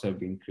blocks have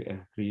been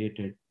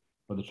created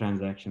for the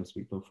transactions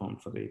we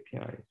performed for the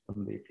API,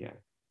 from the API.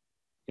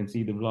 You can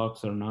see the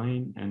blocks are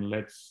 9, and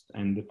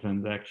the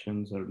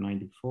transactions are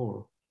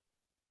 94.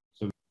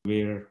 So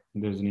where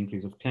there's an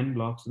increase of 10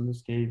 blocks in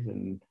this case,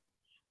 and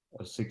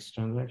 6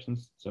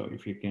 transactions. So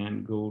if you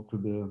can go to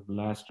the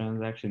last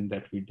transaction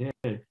that we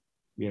did,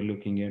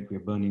 we're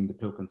burning the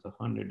tokens of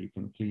 100. You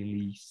can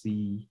clearly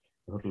see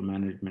the hotel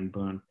management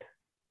burnt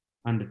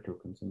 100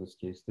 tokens in this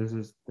case.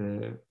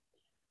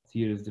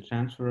 Here is the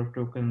transfer of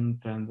token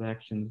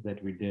transactions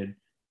that we did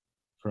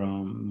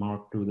from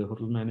Mark to the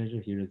hotel manager.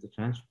 Here is the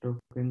transfer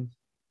tokens.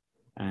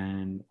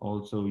 And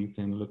also you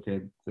can look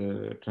at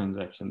the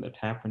transaction that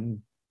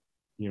happened.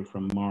 Here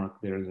from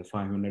Mark, there is a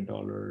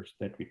 $500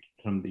 that we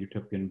from the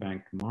Utopian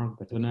Bank to Mark.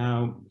 So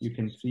now you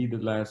can see the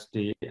last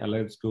day.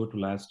 Let's go to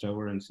last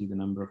hour and see the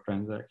number of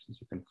transactions.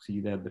 You can see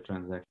that the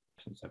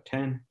transactions are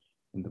 10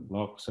 and the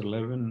blocks are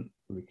 11.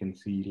 We can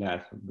see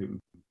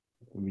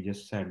we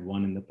just had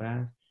 1 in the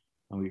past.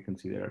 Now we can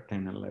see there are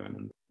 10 and 11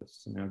 in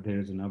this. Now there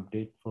is an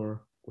update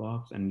for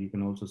blocks, and you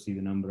can also see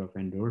the number of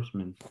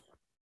endorsements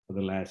for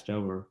the last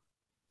hour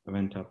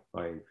went up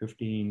by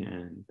 15,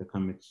 and the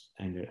commits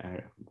ended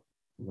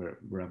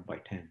we're up by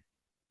 10.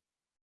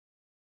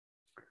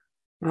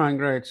 All right,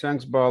 great.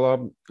 Thanks,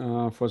 Bala,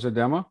 for the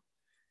demo.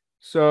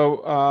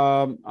 So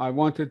I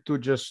wanted to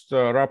just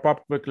wrap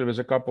up quickly with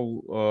a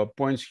couple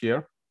points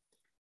here.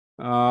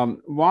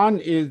 One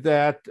is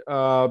that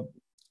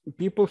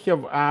people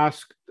have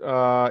asked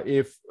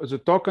if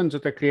the tokens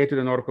that are created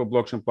in Oracle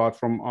blockchain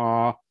platform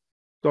are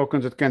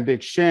tokens that can be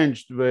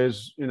exchanged with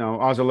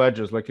other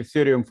ledgers like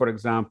Ethereum, for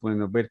example,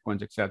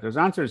 Bitcoins, etc.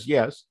 The answer is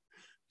yes.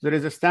 There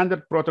is a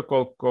standard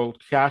protocol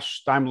called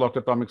hash time-locked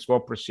atomic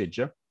swap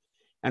procedure,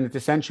 and it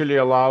essentially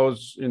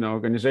allows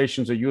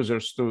organizations or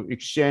users to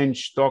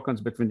exchange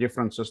tokens between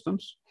different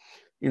systems.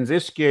 In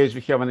this case,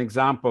 we have an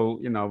example.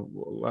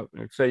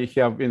 Let's say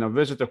you have a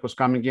visitor who's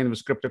coming in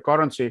with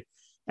cryptocurrency,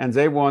 and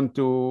they want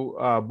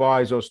to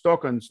buy those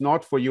tokens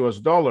not for US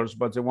dollars,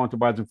 but they want to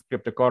buy them for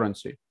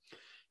cryptocurrency.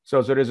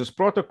 So there is this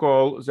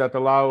protocol that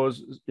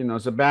allows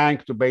the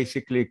bank to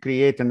basically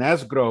create an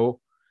escrow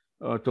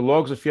to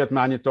log the fiat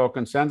money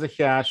token, send the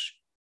hash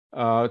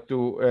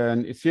to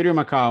an Ethereum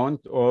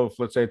account of,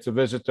 let's say it's a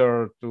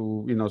visitor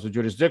to the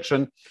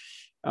jurisdiction.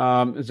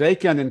 They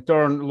can in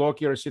turn lock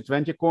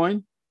ERC20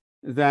 coin.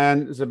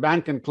 Then the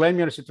bank can claim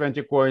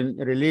ERC20 coin,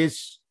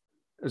 release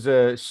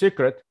the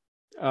secret.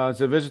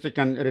 The visitor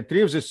can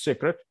retrieve this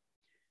secret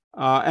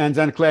and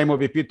then claim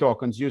OBP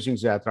tokens using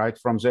that, right,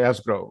 from the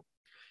escrow.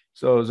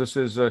 So this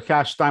is a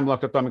hash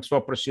time-locked atomic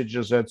swap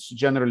procedure that's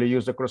generally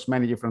used across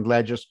many different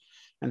ledgers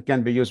and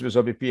can be used with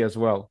OBP as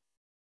well.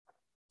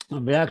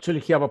 We actually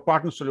have a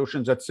partner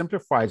solution that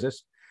simplifies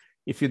this.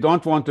 If you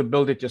don't want to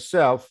build it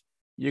yourself,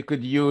 you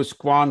could use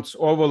Quant's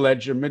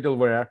Overledger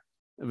middleware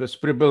with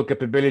pre-built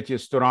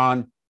capabilities to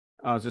run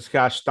this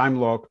hash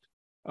time-locked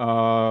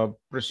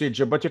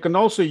procedure. But you can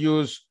also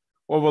use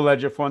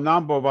Overledger for a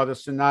number of other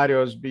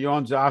scenarios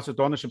beyond the asset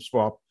ownership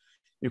swap.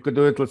 You could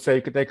do it, let's say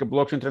you could take a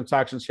blockchain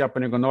transactions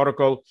happening on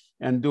Oracle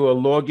and do a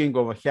logging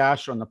of a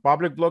hash on a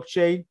public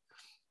blockchain.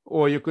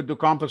 Or you could do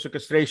complex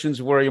orchestrations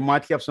where you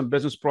might have some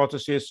business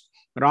processes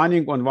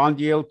running on one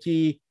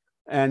DLT,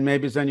 and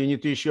maybe then you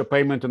need to issue a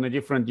payment on a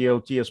different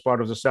DLT as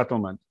part of the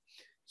settlement.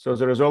 So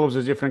there is all of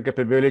the different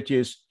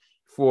capabilities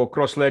for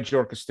cross-ledger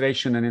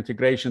orchestration and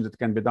integration that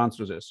can be done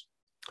through this.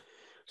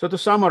 So to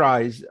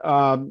summarize,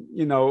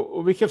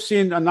 we have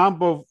seen a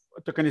number of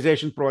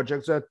tokenization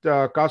projects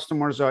that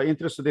customers are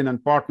interested in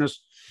and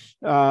partners.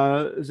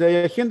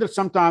 They are hindered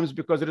sometimes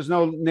because there is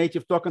no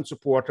native token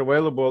support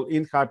available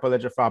in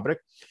Hyperledger Fabric,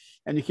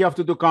 and you have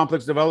to do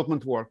complex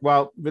development work.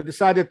 Well, we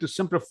decided to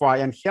simplify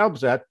and help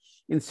that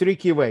in 3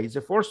 key ways.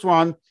 The first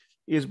one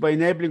is by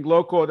enabling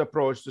low-code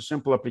approach to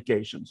simple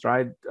applications,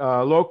 right?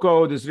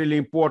 Low-code is really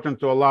important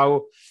to allow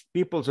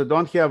people who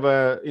don't have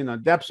a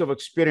depth of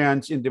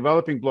experience in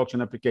developing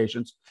blockchain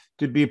applications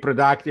to be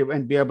productive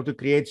and be able to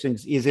create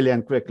things easily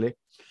and quickly.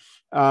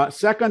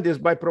 Second is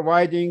by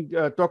providing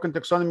token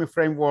taxonomy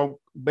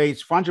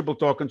framework-based fungible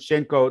tokens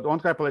chain code on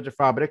Hyperledger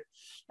Fabric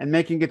and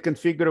making it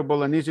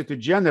configurable and easy to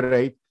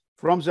generate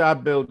from the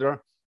app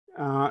builder,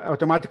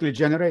 automatically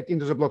generate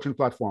into the blockchain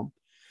platform.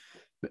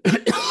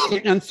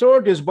 And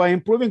third is by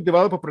improving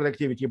developer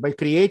productivity by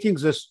creating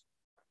this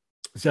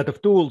set of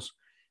tools,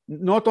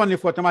 not only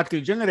for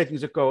automatically generating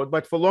the code,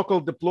 but for local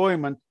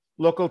deployment,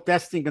 local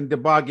testing and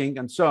debugging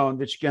and so on,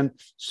 which can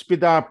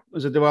speed up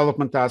the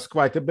development task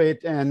quite a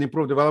bit and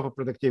improve developer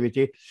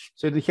productivity.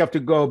 So you have to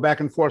go back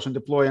and forth and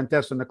deploy and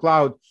test on the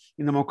cloud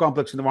in a more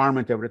complex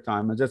environment every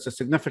time. And that's a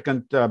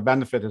significant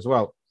benefit as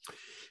well.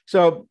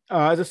 So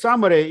as a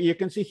summary, you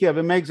can see here,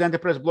 we make the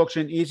enterprise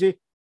blockchain easy.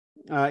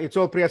 It's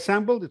all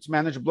pre-assembled. It's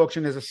managed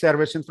blockchain as a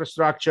service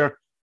infrastructure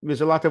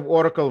with a lot of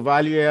Oracle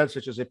value adds,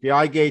 such as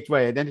API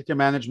gateway, identity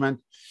management,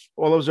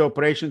 all of the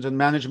operations and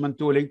management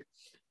tooling.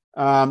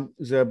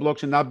 The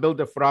blockchain app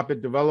builder for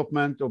rapid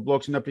development of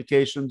blockchain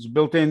applications,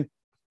 built-in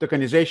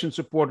tokenization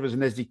support with an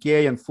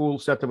SDK and full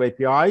set of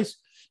APIs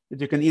that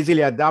you can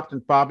easily adapt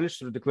and publish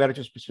through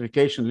declarative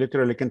specification.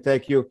 Literally can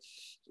take you,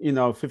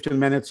 15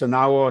 minutes, an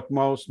hour at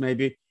most,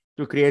 maybe,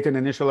 to create an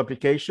initial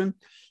application.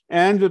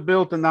 And we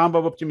built a number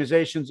of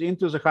optimizations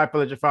into the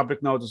Hyperledger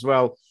Fabric node as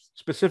well,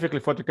 specifically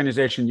for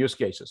tokenization use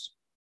cases.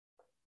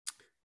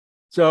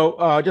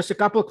 So just a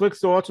couple of quick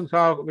thoughts on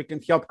how we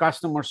can help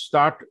customers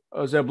start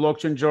their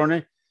blockchain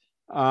journey.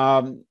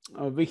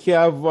 We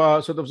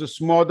have sort of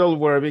this model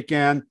where we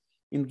can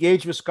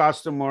engage with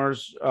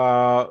customers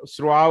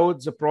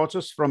throughout the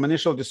process from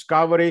initial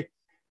discovery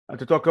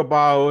to talk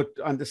about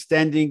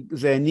understanding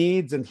their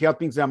needs and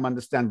helping them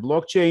understand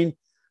blockchain,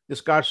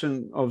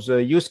 discussion of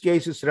the use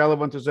cases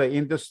relevant to the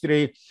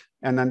industry,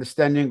 and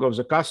understanding of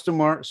the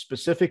customer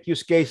specific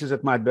use cases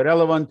that might be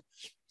relevant.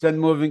 Then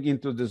moving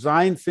into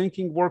design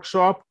thinking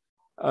workshop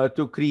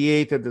to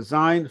create a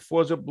design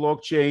for the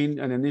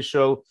blockchain, an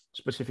initial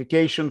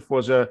specification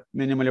for the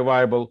minimally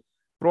viable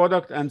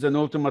product, and then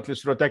ultimately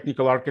through a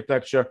technical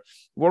architecture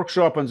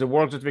workshop and the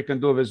work that we can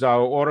do with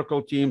our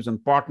Oracle teams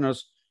and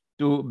partners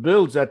to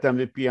build that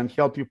MVP and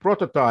help you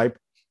prototype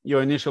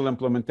your initial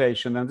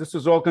implementation. And this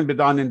is all can be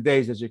done in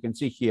days, as you can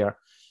see here.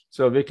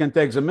 So we can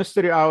take the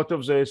mystery out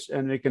of this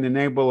and we can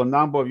enable a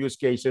number of use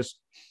cases,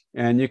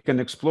 and you can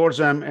explore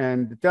them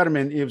and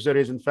determine if there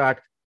is, in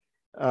fact,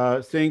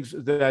 things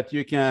that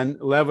you can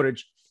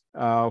leverage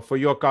for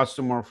your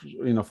customer,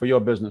 for your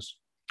business.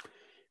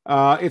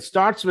 It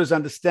starts with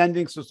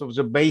understanding sort of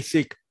the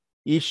basic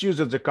issues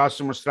that the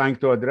customer is trying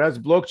to address.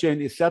 Blockchain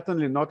is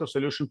certainly not a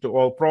solution to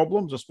all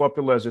problems, as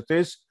popular as it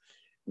is.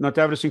 Not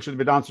everything should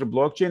be done through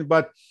blockchain,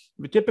 but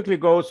we typically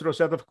go through a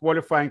set of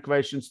qualifying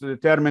questions to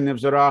determine if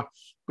there are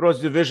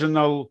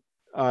cross-divisional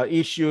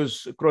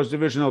issues,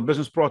 cross-divisional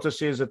business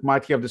processes that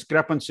might have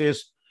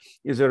discrepancies.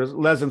 Is there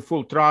less than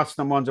full trust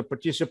among the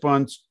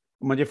participants,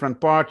 among different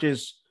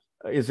parties?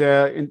 Is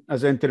there,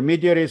 as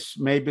intermediaries,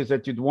 maybe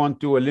that you'd want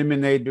to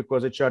eliminate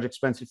because they charge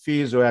expensive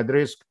fees or add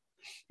risk,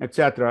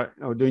 etc.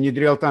 Or do you need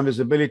real-time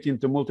visibility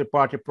into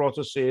multi-party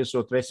processes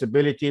or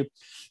traceability?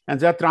 And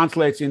that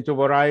translates into a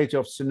variety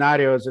of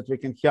scenarios that we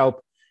can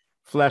help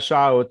flesh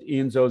out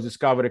in those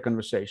discovery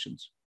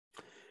conversations.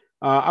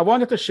 I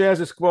wanted to share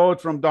this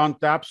quote from Don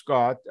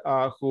Tapscott,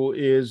 who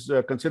is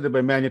considered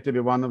by many to be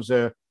one of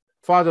the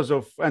fathers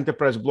of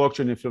enterprise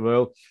blockchain, if you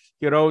will.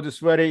 He wrote this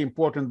very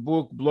important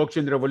book,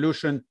 Blockchain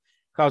Revolution,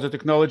 How the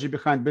Technology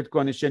Behind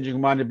Bitcoin is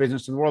Changing Money,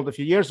 Business, and World, a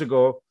few years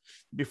ago,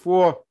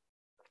 before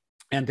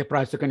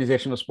enterprise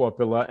tokenization was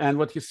popular. And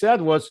what he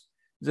said was,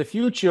 the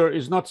future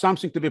is not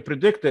something to be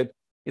predicted,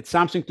 it's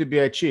something to be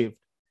achieved.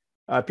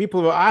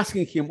 People were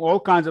asking him all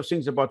kinds of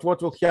things about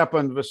what will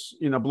happen with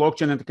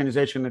blockchain and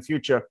tokenization in the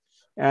future.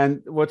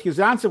 And what his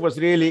answer was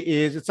really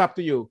is, it's up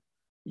to you.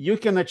 You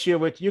can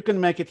achieve it, you can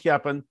make it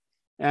happen.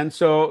 And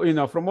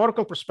so, from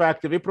Oracle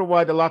perspective, we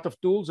provide a lot of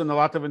tools and a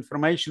lot of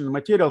information and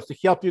materials to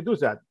help you do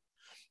that.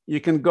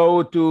 You can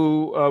go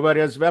to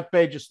various web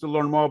pages to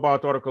learn more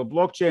about Oracle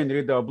blockchain,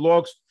 read our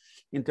blogs,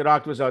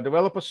 interact with our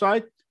developer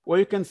site, or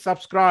you can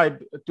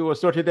subscribe to a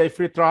 30-day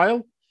free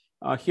trial.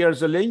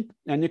 Here's a link,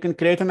 and you can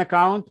create an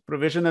account,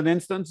 provision an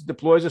instance,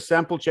 deploy the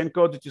sample chain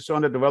code that you saw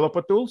on the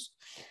developer tools,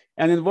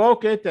 and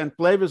invoke it and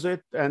play with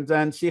it, and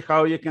then see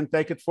how you can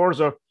take it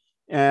further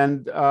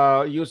and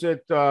use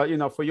it,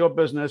 for your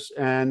business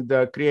and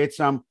create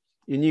some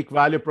unique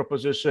value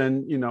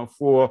proposition,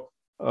 for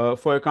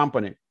your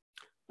company.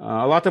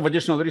 A lot of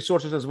additional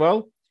resources as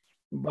well,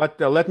 but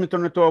let me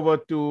turn it over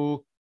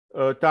to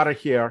Tara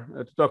here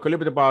to talk a little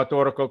bit about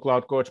Oracle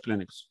Cloud Coach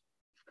Clinics.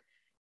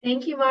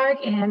 Thank you, Mark,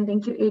 and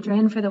thank you,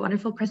 Adrian, for the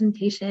wonderful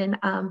presentation.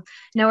 Now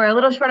we're a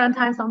little short on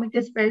time, so I'll make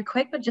this very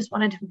quick, but just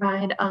wanted to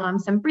provide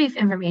some brief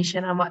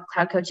information on what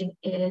cloud coaching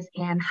is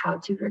and how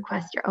to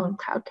request your own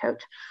cloud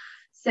coach.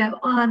 So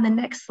on the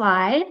next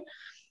slide,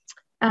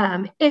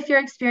 If you're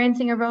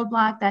experiencing a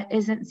roadblock that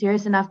isn't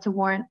serious enough to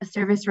warrant a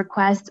service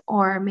request,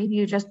 or maybe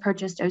you just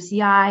purchased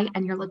OCI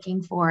and you're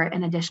looking for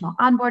an additional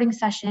onboarding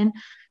session,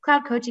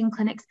 cloud coaching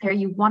clinics pair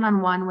you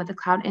one-on-one with a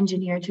cloud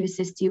engineer to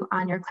assist you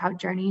on your cloud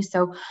journey.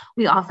 So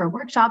we offer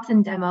workshops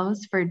and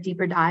demos for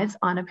deeper dives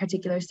on a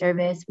particular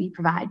service. We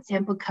provide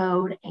sample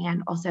code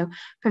and also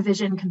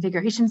provision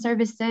configuration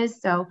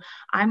services. So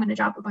I'm going to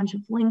drop a bunch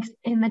of links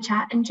in the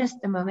chat in just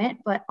a moment,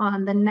 but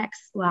on the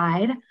next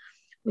slide,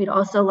 we'd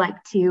also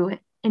like to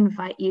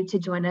invite you to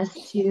join us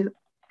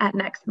at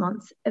next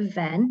month's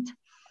event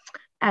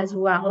as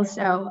well.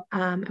 So,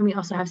 and we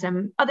also have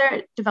some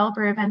other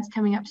developer events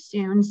coming up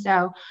soon.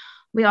 So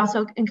we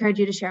also encourage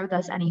you to share with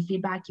us any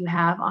feedback you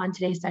have on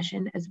today's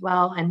session as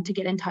well, and to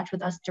get in touch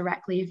with us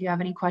directly if you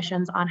have any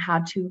questions on how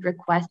to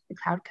request the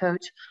cloud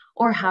coach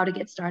or how to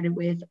get started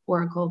with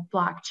Oracle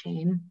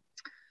blockchain.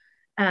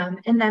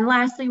 And then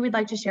lastly, we'd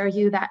like to share with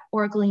you that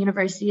Oracle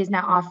University is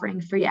now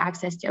offering free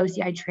access to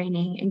OCI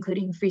training,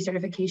 including free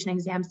certification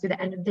exams through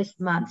the end of this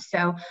month.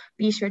 So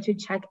be sure to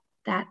check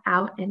that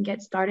out and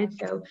get started.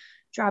 So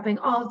dropping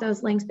all of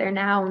those links there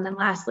now. And then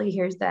lastly,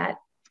 here's that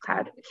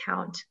cloud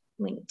account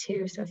link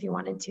too. So if you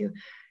wanted to,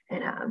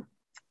 and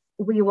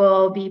we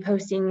will be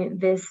posting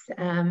this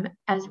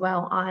as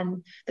well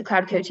on the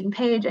cloud coaching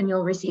page, and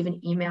you'll receive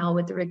an email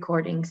with the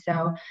recording.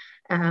 So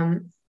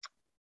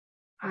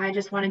I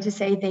just wanted to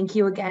say thank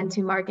you again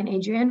to Mark and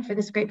Adrian for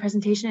this great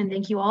presentation, and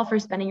thank you all for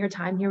spending your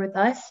time here with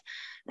us.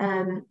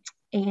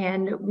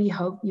 And we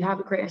hope you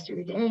have a great rest of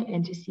your day,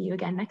 and to see you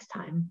again next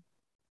time.